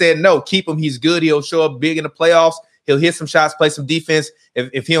 Pavi said no, keep him. He's good. He'll show up big in the playoffs. He'll hit some shots, play some defense.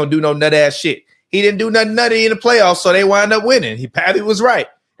 If he don't do no nut ass shit, he didn't do nothing nutty in the playoffs, so they wind up winning. Pavi was right.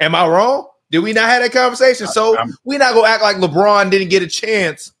 Am I wrong? Did we not have that conversation? So we're not going to act like LeBron didn't get a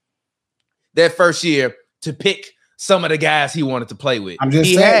chance that first year to pick some of the guys he wanted to play with.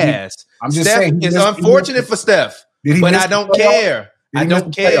 He has. It's unfortunate for Steph, but I don't care. I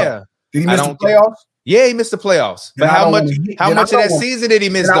don't care. Did he miss the playoffs? Yeah, he missed the playoffs. But how much of that season did he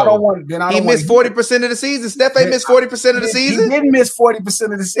miss, though? He missed 40% of the season. Steph ain't missed 40% of the season. He didn't miss 40%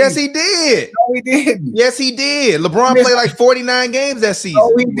 of the season. Yes, he did. No, he didn't. Yes, he did. LeBron played like 49 games that season.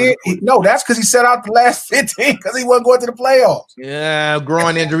 No, he did. No, that's because he set out the last 15 because he wasn't going to the playoffs. Yeah,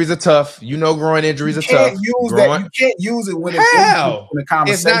 growing injuries are tough. You know growing injuries are tough. You can't use it when it's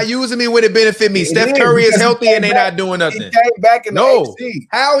conversation. It's not using me when it benefit me. Steph Curry is healthy and they're not doing nothing. He came back in the AC.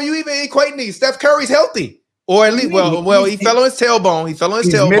 How are you even equating these? Steph Curry's healthy. Or at least, he fell on his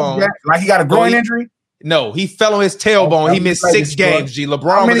tailbone. Like he got a groin injury? No, he fell on his tailbone. He missed 6 games, G.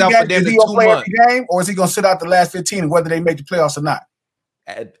 LeBron was out for damn near 2 months. Game, or is he going to sit out the last 15 whether they make the playoffs or not?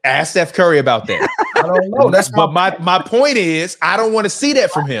 Ask Steph Curry about that. I don't know. My point is, I don't want to see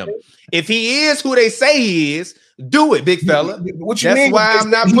that from him. If he is who they say he is, do it, big fella. What you mean? That's why I'm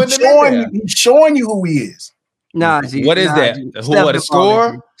not putting him in there. He's showing you who he is. Nah, G. What is that? What a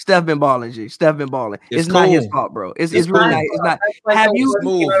score? Steph been balling, G. Steph been balling. It's cool. not his fault, bro. It's really not. It's not. Have you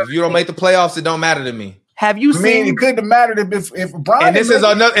smooth? If you don't make the playoffs, it don't matter to me. Have you seen? It couldn't have mattered if Brian. And this is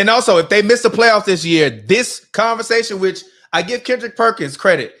another. And also, if they miss the playoffs this year, this conversation, which I give Kendrick Perkins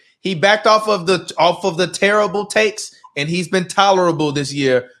credit, he backed off of the terrible takes, and he's been tolerable this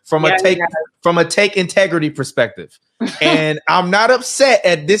year from a take integrity perspective. And I'm not upset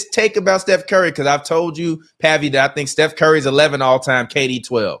at this take about Steph Curry because I've told you, Pavi, that I think Steph Curry's 11 all time, KD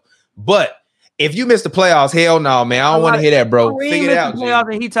 12. But if you miss the playoffs, hell no, man. I don't want to hear that, bro. Figure it out.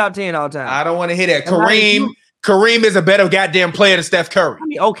 Playoffs and he top 10 all time. I don't want to hear that. Kareem is a better goddamn player than Steph Curry. I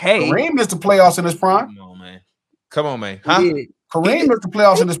mean, okay. Kareem missed the playoffs in his prime. Come on, man. Huh? Kareem missed the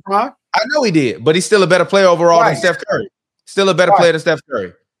playoffs in his prime. I know he did, but he's still a better player overall than Steph Curry. Still a better player than Steph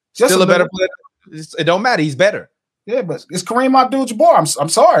Curry. Still a better player. It don't matter. He's better. Yeah, but it's Kareem Abdul-Jabbar. I'm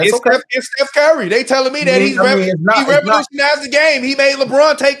sorry. It's Steph Curry. They telling me that he revolutionized the game. He made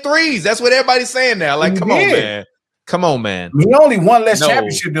LeBron take threes. That's what everybody's saying now. Like, come on, man. He only won less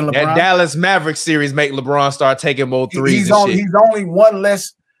championship than LeBron. That Dallas Mavericks series make LeBron start taking more threes. He's only one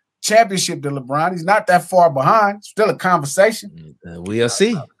less championship than LeBron. He's not that far behind. Still a conversation. We'll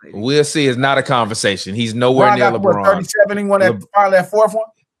see. It's not a conversation. He's nowhere near LeBron. 37. He won that fourth one.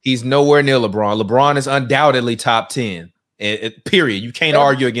 He's nowhere near LeBron. LeBron is undoubtedly top 10. Period. You can't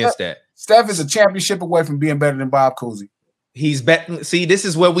argue against that. Steph is a championship away from being better than Bob Cousy. He's betting. See, this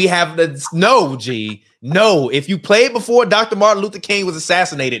is where we have the no, G. No. If you played before Dr. Martin Luther King was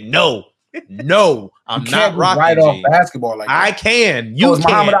assassinated, no. I'm not rocking. Right off basketball like that. I can. You is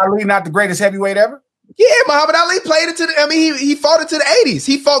Muhammad Ali not the greatest heavyweight ever? Yeah, Muhammad Ali played it to the. I mean, he fought it to the 80s.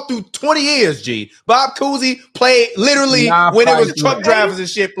 He fought through 20 years. G. Bob Cousy played literally when it was truck drivers and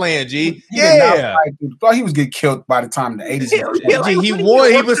shit playing. G. Yeah, thought he was getting killed by the time in the 80s. He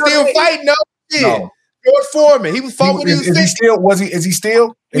won. He was still fighting. No, George Foreman. He was fought when he was 60. Is he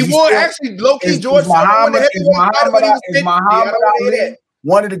still? He won actually. Low key, George Foreman. Is Muhammad Ali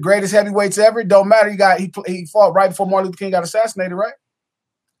one of the greatest heavyweights ever? It don't matter. He fought right before Martin Luther King got assassinated, right?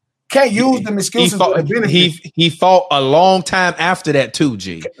 Can't use them excuses for the benefits. He fought a long time after that too,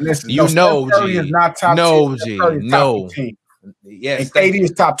 G. Listen, G. Is not top 10. G. No. Yes, and KD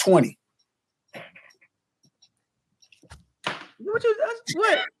is top 20. What?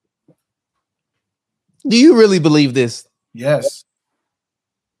 Do you really believe this? Yes.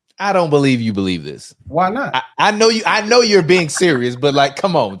 I don't believe you believe this. Why not? I know you. I know you're being serious, but like,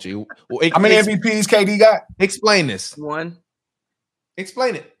 come on, G. How many MVPs KD got? Explain this. One.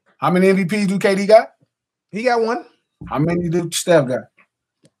 Explain it. How many MVPs do KD got? He got one. How many do Steph got?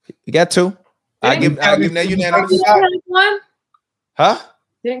 He got two. I give that unanimous. One? Huh?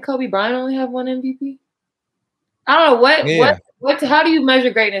 Didn't Kobe Bryant only have one MVP? I don't know what. How do you measure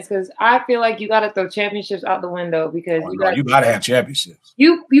greatness? Because I feel like you got to throw championships out the window because you got to have championships.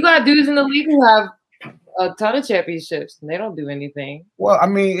 You got dudes in the league who have a ton of championships and they don't do anything. Well, I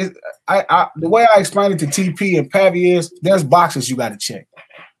mean, the way I explain it to TP and Pavy is there's boxes you got to check.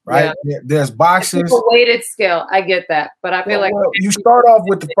 Right? Yeah. There's boxes. It's a weighted scale. I get that. But I feel you start off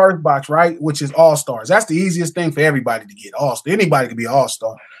with the first box, right? Which is all-stars. That's the easiest thing for everybody to get. All-star. Anybody can be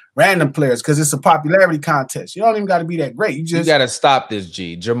all-star. Random players, because it's a popularity contest. You don't even got to be that great. You got to stop this,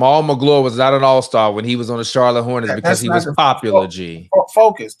 G. Jamal McGlory was not an all-star when he was on the Charlotte Hornets because he was popular, G.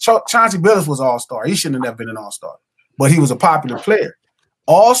 Focus. Chauncey Billups was all-star. He shouldn't have never been an all-star. But he was a popular player.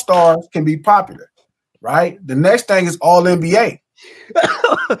 All-stars can be popular, right? The next thing is all-NBA.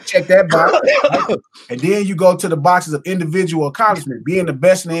 Check that box, right? And then you go to the boxes of individual accomplishment, being the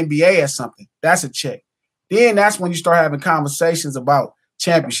best in the NBA at something. That's a check. Then that's when you start having conversations about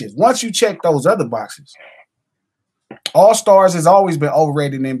championships. Once you check those other boxes, all-stars has always been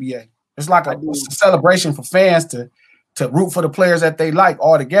overrated in the NBA. It's like a celebration for fans to root for the players that they like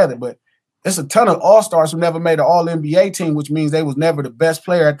all together. But there's a ton of all-stars who never made an all-NBA team, which means they was never the best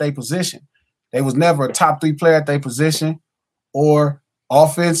player at their position. They was never a top 3 player at their position, or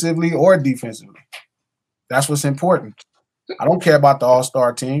offensively or defensively. That's what's important. I don't care about the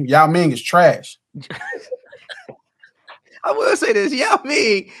all-star team. Yao Ming is trash. I will say this. Yao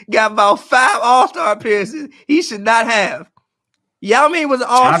Ming got about 5 all-star appearances he should not have. Yao Ming was an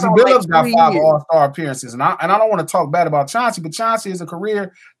all-star. Chauncey Billups got 5 all-star appearances. And I don't want to talk bad about Chauncey, but Chauncey is a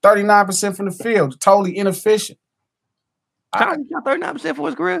career 39% from the field, totally inefficient. Chauncey got 39% for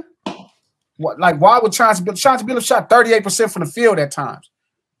his career? Why would Chauncey Billups shot 38% from the field at times?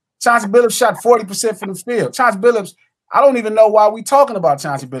 Chauncey Billups shot 40% from the field. Chauncey Billups, I don't even know why we talking about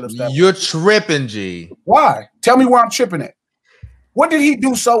Chauncey Billups. You're tripping, G. Why? Tell me where I'm tripping at. What did he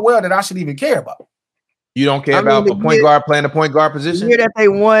do so well that I should even care about? You don't care about a point guard playing the point guard position? The year that they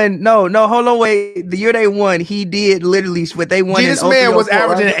won, no, hold on, wait. The year they won, he did literally what they won. This man was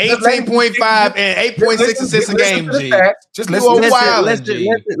averaging 18.5 and 8.6 assists a game, G. Just listen.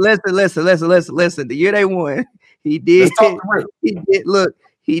 Listen. The year they won, he did.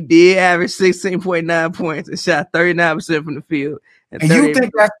 He did average 16.9 points and shot 39% from the field. And you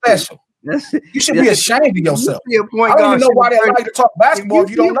think that's special? You should be ashamed of yourself. I don't even know why they like to talk basketball if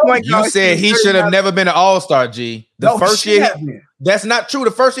you don't know. You said he should have never been an all-star, G. The first year, that's not true.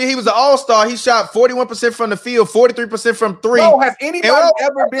 The first year he was an all-star, he shot 41% from the field, 43% from 3. No, has anybody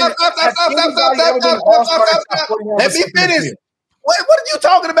ever been an all-star? Let me finish. What are you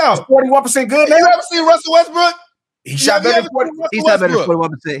talking about? 41% good now? You ever seen Russell Westbrook? He shot better than 41%. He shot better than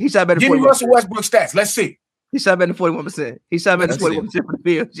 41%. He shot better than 41%. Give me Russell Westbrook stats. Let's see. He shot better than 41%. He shot better than 41% for the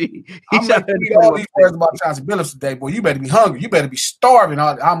field, G. I'm going to read all these words about Chauncey Billups today, boy. You better be hungry. You better be starving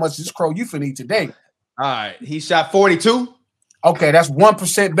on how much this crow you finna eat today. All right. He shot 42. Okay, that's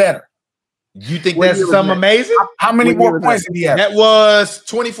 1% better. You think that's something amazing? How many more points did he have? That was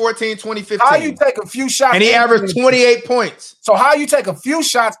 2014, 2015. How you take a few shots and he averaged 28 points. So how you take a few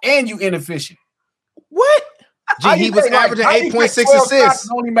shots and you inefficient? What? G, he was averaging 8.6 assists.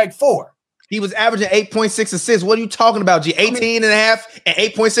 And only make 4. He was averaging 8.6 assists. What are you talking about, G? 18 and a half and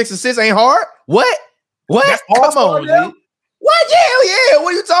 8.6 assists ain't hard? What? Come on, G. What? Yeah.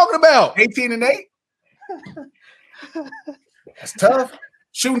 What are you talking about? 18 and 8? That's tough.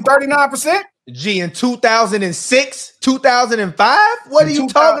 Shooting 39%? G, in 2006, 2005? What are you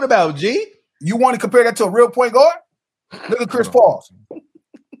talking about, G? You want to compare that to a real point guard? Look at Chris Paul.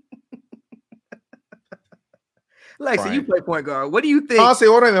 Lexi, you play point guard. What do you think? Chauncey,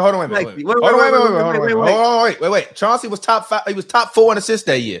 hold on a minute. Wait. Chauncey was top 5. He was top 4 in assists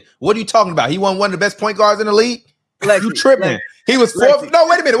that year. What are you talking about? He won one of the best point guards in the league. Lexi, you tripping? He was 4th. No,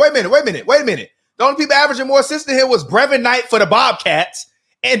 wait a minute. The only people averaging more assists than him was Brevin Knight for the Bobcats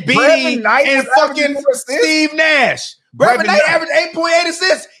and Beanie and fucking Steve Nash. Brevin Knight averaged 8.8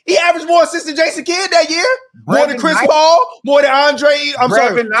 assists. He averaged more assists than Jason Kidd that year. More than Chris Paul. More than Andre. I'm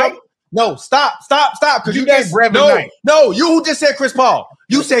sorry. No, stop. Because you gave Brevin Knight. No, you who just said Chris Paul.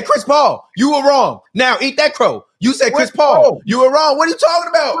 You said Chris Paul. You were wrong. Now eat that crow. You said Chris Paul. You were wrong. What are you talking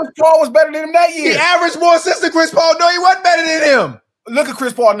about? Chris Paul was better than him that year. He averaged more assists than Chris Paul. No, he wasn't better than him. Look at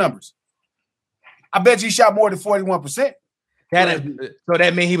Chris Paul numbers. I bet you he shot more than 41%. So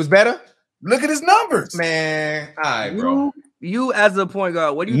that means he was better? Look at his numbers. Man, all right, bro. You as a point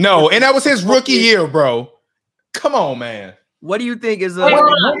guard, what do you think? No, and that was his rookie year, bro. Come on, man. What do you think is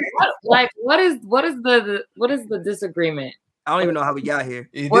what is the disagreement? I don't even know how we got here.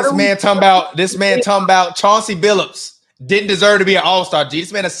 This man talking about Chauncey Billups didn't deserve to be an all-star, G.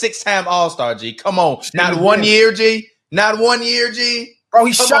 This man a 6-time all-star, G. Come on. Not 1 year, G. Not 1 year, G. Bro,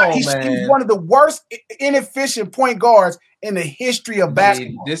 he's one of the worst inefficient point guards in the history of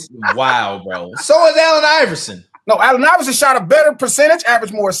basketball. Wow, bro. So is Allen Iverson. No, Allen Iverson shot a better percentage,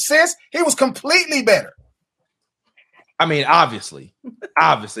 averaged more assists. He was completely better. I mean, obviously.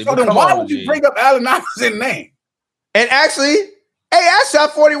 So then why would you bring up Allen Iverson's name? And actually, I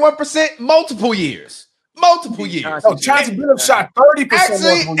shot 41% multiple years. No, Chauncey Billups shot 30%.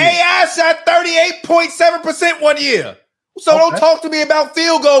 Actually, AI shot 38.7% 1 year. So don't talk to me about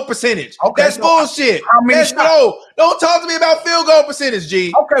field goal percentage. Okay, that's bullshit. Don't talk to me about field goal percentage,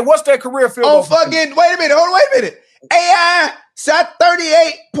 G. Okay, what's their career field goal percentage? Wait a minute. AI shot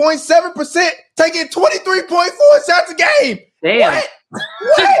 38.7%, taking 23.4 shots a game. Damn.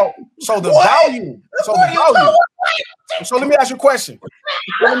 What? So the value. So let me ask you a question.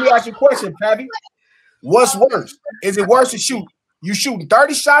 Patty. What's worse? Is it worse to shoot? You shooting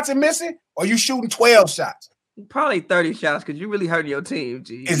 30 shots and missing, or you shooting 12 shots? Probably 30 shots because you really hurting your team,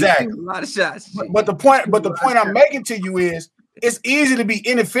 G. Exactly. A lot of shots. But the point I'm making to you is it's easy to be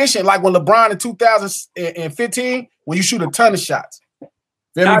inefficient, like when LeBron in 2015, when you shoot a ton of shots.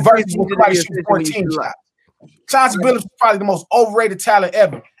 Versus when somebody shoots 14 shots. Chauncey Billups is probably the most overrated talent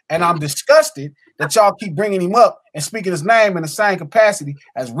ever. And I'm disgusted that y'all keep bringing him up and speaking his name in the same capacity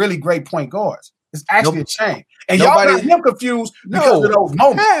as really great point guards. It's actually a shame. And y'all got him confused because of those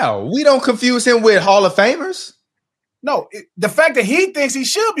moments. How? We don't confuse him with Hall of Famers. No, the fact that he thinks he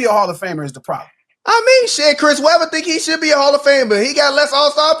should be a Hall of Famer is the problem. I mean, shit, Chris Webber think he should be a Hall of Famer. He got less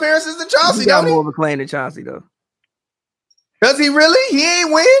All-Star appearances than Chauncey. He got more of a claim than Chauncey, though. Does he really? He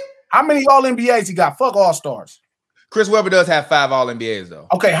ain't win? How many All-NBAs he got? Fuck All-Stars. Chris Webber does have 5 All-NBAs, though.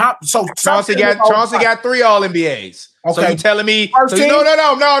 Okay, so Chauncey got 3 All-NBAs. Okay. So you telling me? No,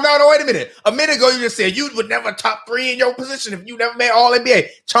 wait a minute. A minute ago, you just said you would never top 3 in your position if you never made All-NBA.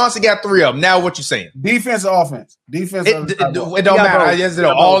 Chauncey got 3 of them. Now what you saying? Defense or offense? It don't matter. Yes,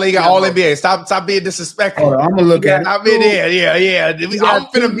 all he got All-NBA. Stop being disrespectful. Hold on, I'm going to look at it. I've been there. Yeah. I'm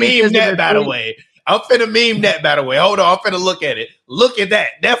finna meme that, by the way. Hold on. I'm finna look at it. Look at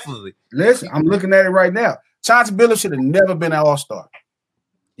that. Definitely. Listen, I'm looking at it right now. Chauncey Billups should have never been an All-Star.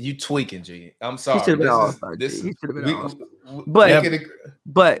 You tweaking, G. I'm sorry. He should have been All-Star. He should have been All-Star.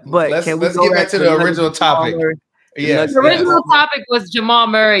 But let's get back to the original topic. Yes, the original topic was Jamal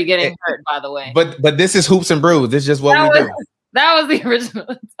Murray getting hurt, by the way. But this is Hoops and Brews. This is just what we do. That was the original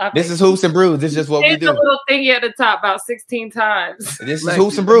topic. This is Hoops and Brews. This is just what we do. It's a little thingy at the top about 16 times. This is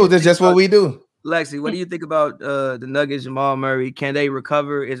Hoops and Brews. This is just what we do. Lexi, what do you think about the Nuggets, Jamal Murray? Can they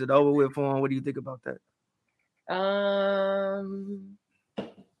recover? Is it over with for him? What do you think about that?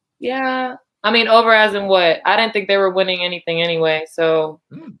 Yeah. I mean, over as in what? I didn't think they were winning anything anyway. So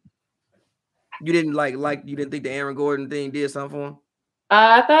you didn't you didn't think the Aaron Gordon thing did something for him?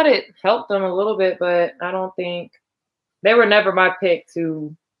 I thought it helped them a little bit, but I don't think they were never my pick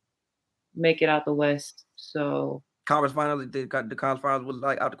to make it out the West. So conference finals, the conference finals was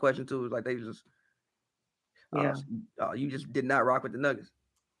like out the question too. It was like they just you just did not rock with the Nuggets.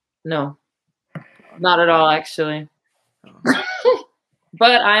 No. Not at all, actually.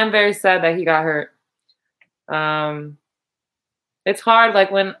 But I am very sad that he got hurt. It's hard.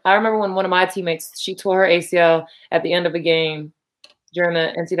 Like I remember when one of my teammates, she tore her ACL at the end of a game during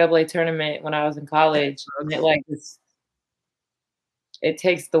the NCAA tournament when I was in college. And it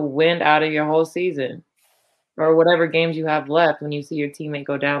takes the wind out of your whole season or whatever games you have left when you see your teammate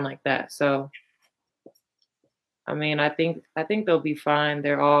go down like that. So, I mean, I think they'll be fine.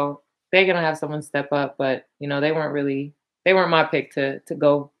 They're going to have someone step up, but, they weren't my pick to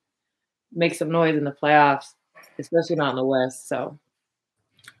go make some noise in the playoffs especially not in the West. So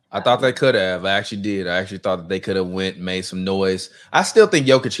I thought they could have. I actually did. I actually thought that they could have made some noise. I still think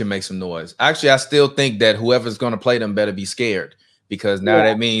Jokic can make some noise. Actually, I still think that whoever's going to play them better be scared, because now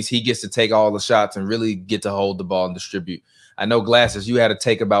that means he gets to take all the shots and really get to hold the ball and distribute. I know, Glasses, you had a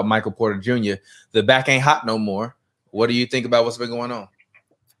take about Michael Porter Jr. The back ain't hot no more. What do you think about what's been going on?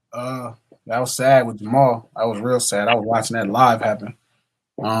 That was sad with Jamal. I was real sad. I was watching that live happen.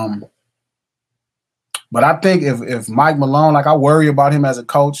 But I think if Mike Malone, like, I worry about him as a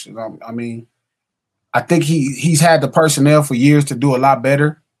coach. I mean, I think he's had the personnel for years to do a lot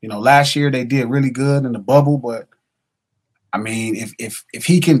better. You know, last year they did really good in the bubble, but I mean, if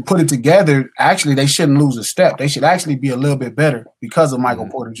he can put it together, actually they shouldn't lose a step. They should actually be a little bit better because of Michael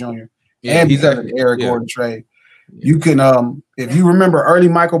Porter Jr. And because of the Eric Gordon trade. You can, if you remember early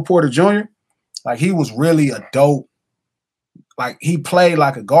Michael Porter Jr., like, he was really a dope. Like, he played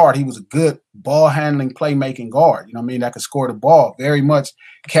like a guard. He was a good ball handling, playmaking guard. You know what I mean? That could score the ball. Very much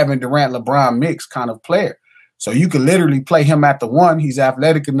Kevin Durant, LeBron mix kind of player. So you could literally play him at the one. He's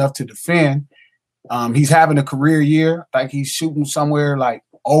athletic enough to defend. He's having a career year. I think he's shooting somewhere like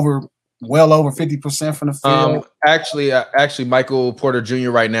well over 50% from the field. Actually, Michael Porter Jr.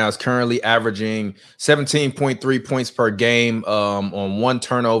 right now is currently averaging 17.3 points per game on 1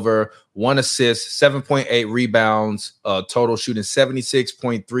 turnover, 1 assist, 7.8 rebounds, total, shooting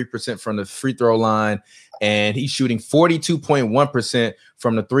 76.3% from the free throw line. And he's shooting 42.1%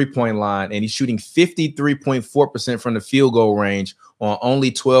 from the three-point line. And he's shooting 53.4% from the field goal range on only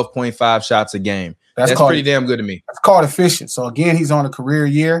 12.5 shots a game. That's pretty damn good to me. That's called efficient. So, again, he's on a career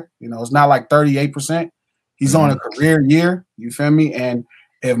year. You know, it's not like 38%. He's on a career year. You feel me? And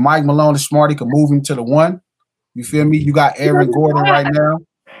if Mike Malone is smart, he can move him to the one. You feel me? You got Aaron Gordon right now.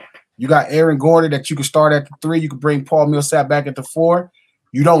 You got Aaron Gordon that you can start at the 3. You can bring Paul Millsap back at the 4.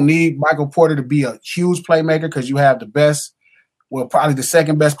 You don't need Michael Porter to be a huge playmaker because you have the best, well, probably the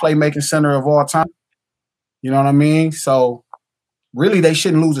second best playmaking center of all time. You know what I mean? So, really, they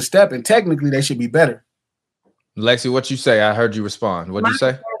shouldn't lose a step, and technically they should be better. Lexi, what you say? I heard you respond. What'd you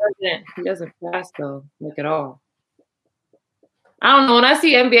say? He doesn't pass, though, like, at all. I don't know. When I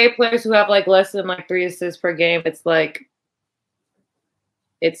see NBA players who have, like, less than, like, 3 assists per game, it's like,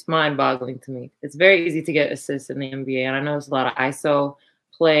 it's mind-boggling to me. It's very easy to get assists in the NBA, and I know it's a lot of ISO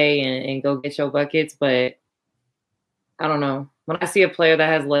play and go get your buckets, but I don't know. When I see a player that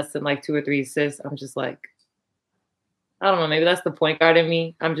has less than, like, 2 or 3 assists, I'm just like, I don't know. Maybe that's the point guard in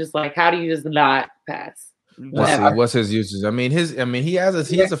me. I'm just like, how do you just not pass? What's his usage? He has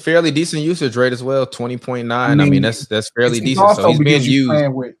a fairly decent usage rate as well, 20.9. I mean, that's fairly decent. So he's being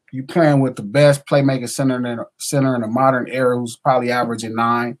used. You playing with the best playmaking center in the modern era, who's probably averaging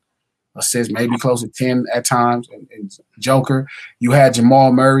 9 assists, maybe close to 10 at times. And Joker, you had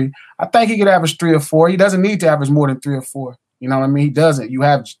Jamal Murray. I think he could average 3 or 4. He doesn't need to average more than 3 or 4. You know what I mean? He doesn't. You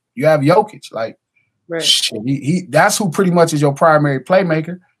have Jokic, like. Right. He that's who pretty much is your primary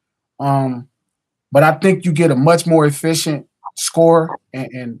playmaker. But I think you get a much more efficient scorer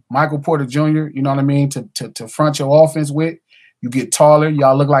and Michael Porter Jr., you know what I mean, to front your offense with. You get taller.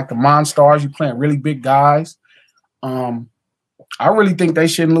 Y'all look like the Monstars. You're playing really big guys. I really think they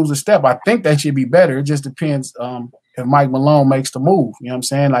shouldn't lose a step. I think they should be better. It just depends if Mike Malone makes the move. You know what I'm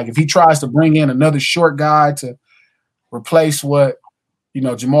saying? Like, if he tries to bring in another short guy to replace what, you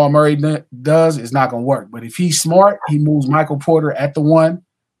know, Jamal Murray does, it's not going to work. But if he's smart, he moves Michael Porter at the 1.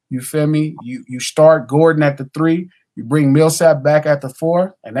 You feel me? You start Gordon at the 3. You bring Millsap back at the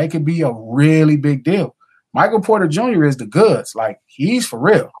 4, and they could be a really big deal. Michael Porter Jr. is the goods. Like, he's for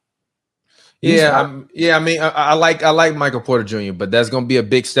real. I like Michael Porter Jr., but that's going to be a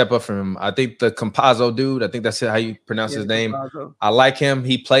big step up from him. I think the Campazzo dude, I think that's how you pronounce his name. Campazzo. I like him.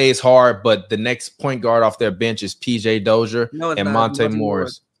 He plays hard, but the next point guard off their bench is PJ Dozier and Monte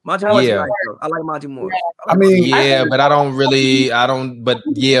Morris. I like Monte Morris. I mean, but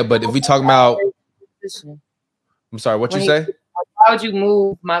if we talk about, I'm sorry, what you say? Why would you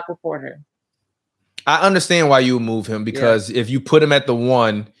move Michael Porter? I understand why you would move him, because if you put him at the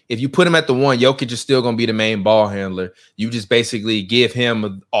 1, Jokic is still going to be the main ball handler. You just basically give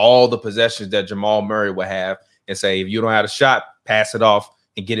him all the possessions that Jamal Murray would have and say, if you don't have a shot, pass it off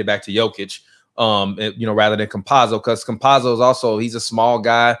and get it back to Jokic. Rather than Campazzo, because Campazzo is also, he's a small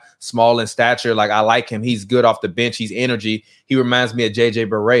guy, small in stature. Like, I like him. He's good off the bench. He's energy. He reminds me of JJ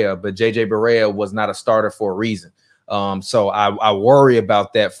Barea, but JJ Barea was not a starter for a reason. So I worry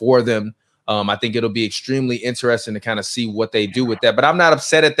about that for them. I think it'll be extremely interesting to kind of see what they do with that. But I'm not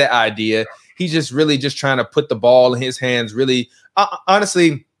upset at that idea. He's just really just trying to put the ball in his hands. Really,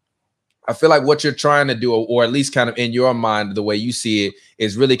 honestly, I feel like what you're trying to do, or at least kind of in your mind, the way you see it,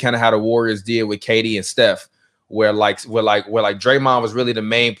 is really kind of how the Warriors did with KD and Steph, where Draymond was really the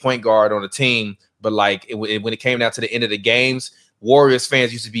main point guard on the team, but like when it came down to the end of the games, Warriors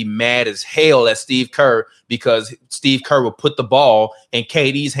fans used to be mad as hell at Steve Kerr because Steve Kerr would put the ball in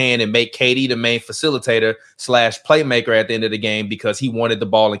KD's hand and make KD the main facilitator / playmaker at the end of the game because he wanted the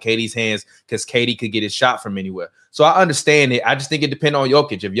ball in KD's hands because KD could get his shot from anywhere. So I understand it. I just think it depends on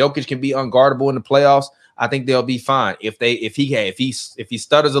Jokic. If Jokic can be unguardable in the playoffs, I think they'll be fine. If he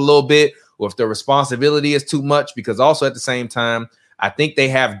stutters a little bit or if the responsibility is too much, because also at the same time, I think they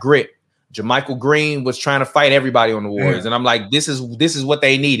have grit. JaMychal Green was trying to fight everybody on the Warriors, and I'm like, this is what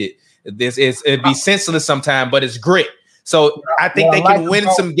they needed. It'd be senseless sometimes, but it's grit. So I think they can win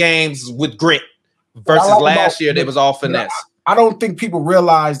some games with grit versus last year. They was all finesse. I don't think people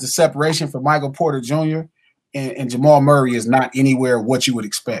realize the separation for Michael Porter Jr. and Jamal Murray is not anywhere what you would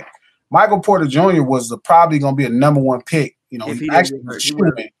expect. Michael Porter Jr. was probably going to be a number 1 pick. You know, he actually was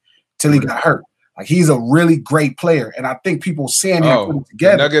shooting till he got hurt. Like, he's a really great player, and I think people seeing him put it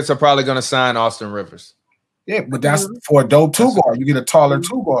together. The Nuggets are probably going to sign Austin Rivers. Yeah, but that's for a dope 2 guard. You get a taller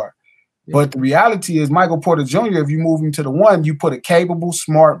 2 guard. Yeah. But the reality is, Michael Porter Jr., if you move him to the 1, you put a capable,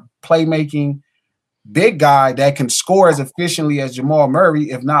 smart, playmaking, big guy that can score as efficiently as Jamal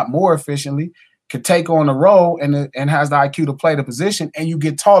Murray, if not more efficiently, could take on the role and has the IQ to play the position, and you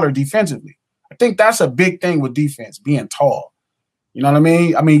get taller defensively. I think that's a big thing with defense, being tall. You know what I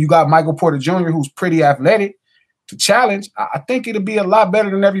mean? I mean, you got Michael Porter Jr., who's pretty athletic to challenge. I think it'll be a lot better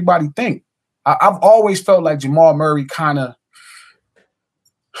than everybody think. I've always felt like Jamal Murray kind of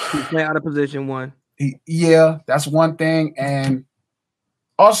he's playing out of position 1. Yeah, that's one thing. And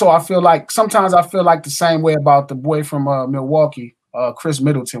also, I feel like the same way about the boy from Milwaukee, Chris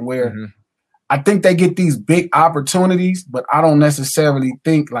Middleton, where I think they get these big opportunities, but I don't necessarily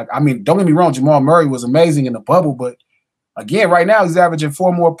think don't get me wrong, Jamal Murray was amazing in the bubble, but again, right now he's averaging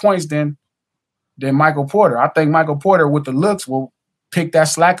 4 more points than Michael Porter. I think Michael Porter with the looks will pick that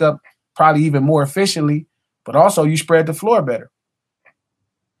slack up probably even more efficiently, but also you spread the floor better.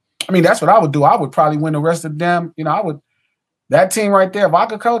 I mean, that's what I would do. I would probably win the rest of them. You know, that team right there, if I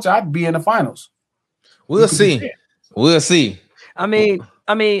could coach, I'd be in the finals. We'll see. I mean,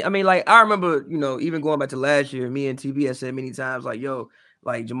 like, I remember, you know, even going back to last year, me and TV had said many times, like, yo,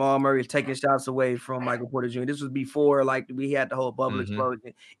 like, Jamal Murray is taking shots away from Michael Porter Jr. This was before, like, we had the whole bubble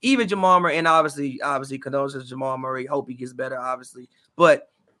explosion. Even Jamal Murray, and obviously, condolences to Jamal Murray. Hope he gets better, obviously. But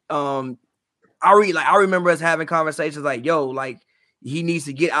I remember us having conversations like, yo, like, he needs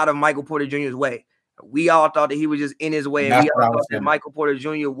to get out of Michael Porter Jr.'s way. We all thought that he was just in his way, and we all thought that Michael Porter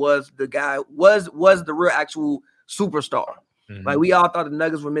Jr. was the guy, was the real actual superstar. Like, we all thought the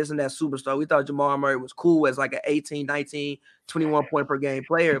Nuggets were missing that superstar. We thought Jamal Murray was cool as like an 18, 19, 21 point per game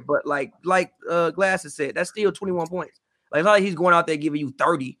player. But like Glasses said, that's still 21 points. Like, it's not like he's going out there giving you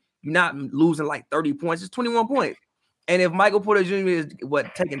 30. You're not losing like 30 points. It's 21 points. And if Michael Porter Jr. is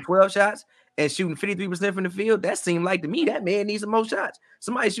taking 12 shots and shooting 53% from the field, that seemed like to me that man needs some more shots.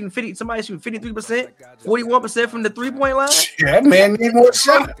 Somebody shooting 53%, 41% from the 3-point line. Yeah, that man need more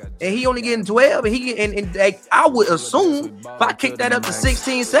shots. And he only getting 12. And like, I would assume if I kick that up to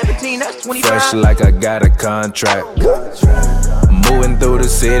 16, 17, that's 25. Fresh like I got a contract. Moving through the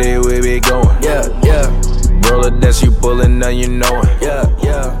city, we be going. Yeah. Roller that's you pulling, now you know it.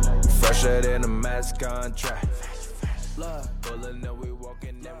 Yeah. Fresher than a mass contract. Pulling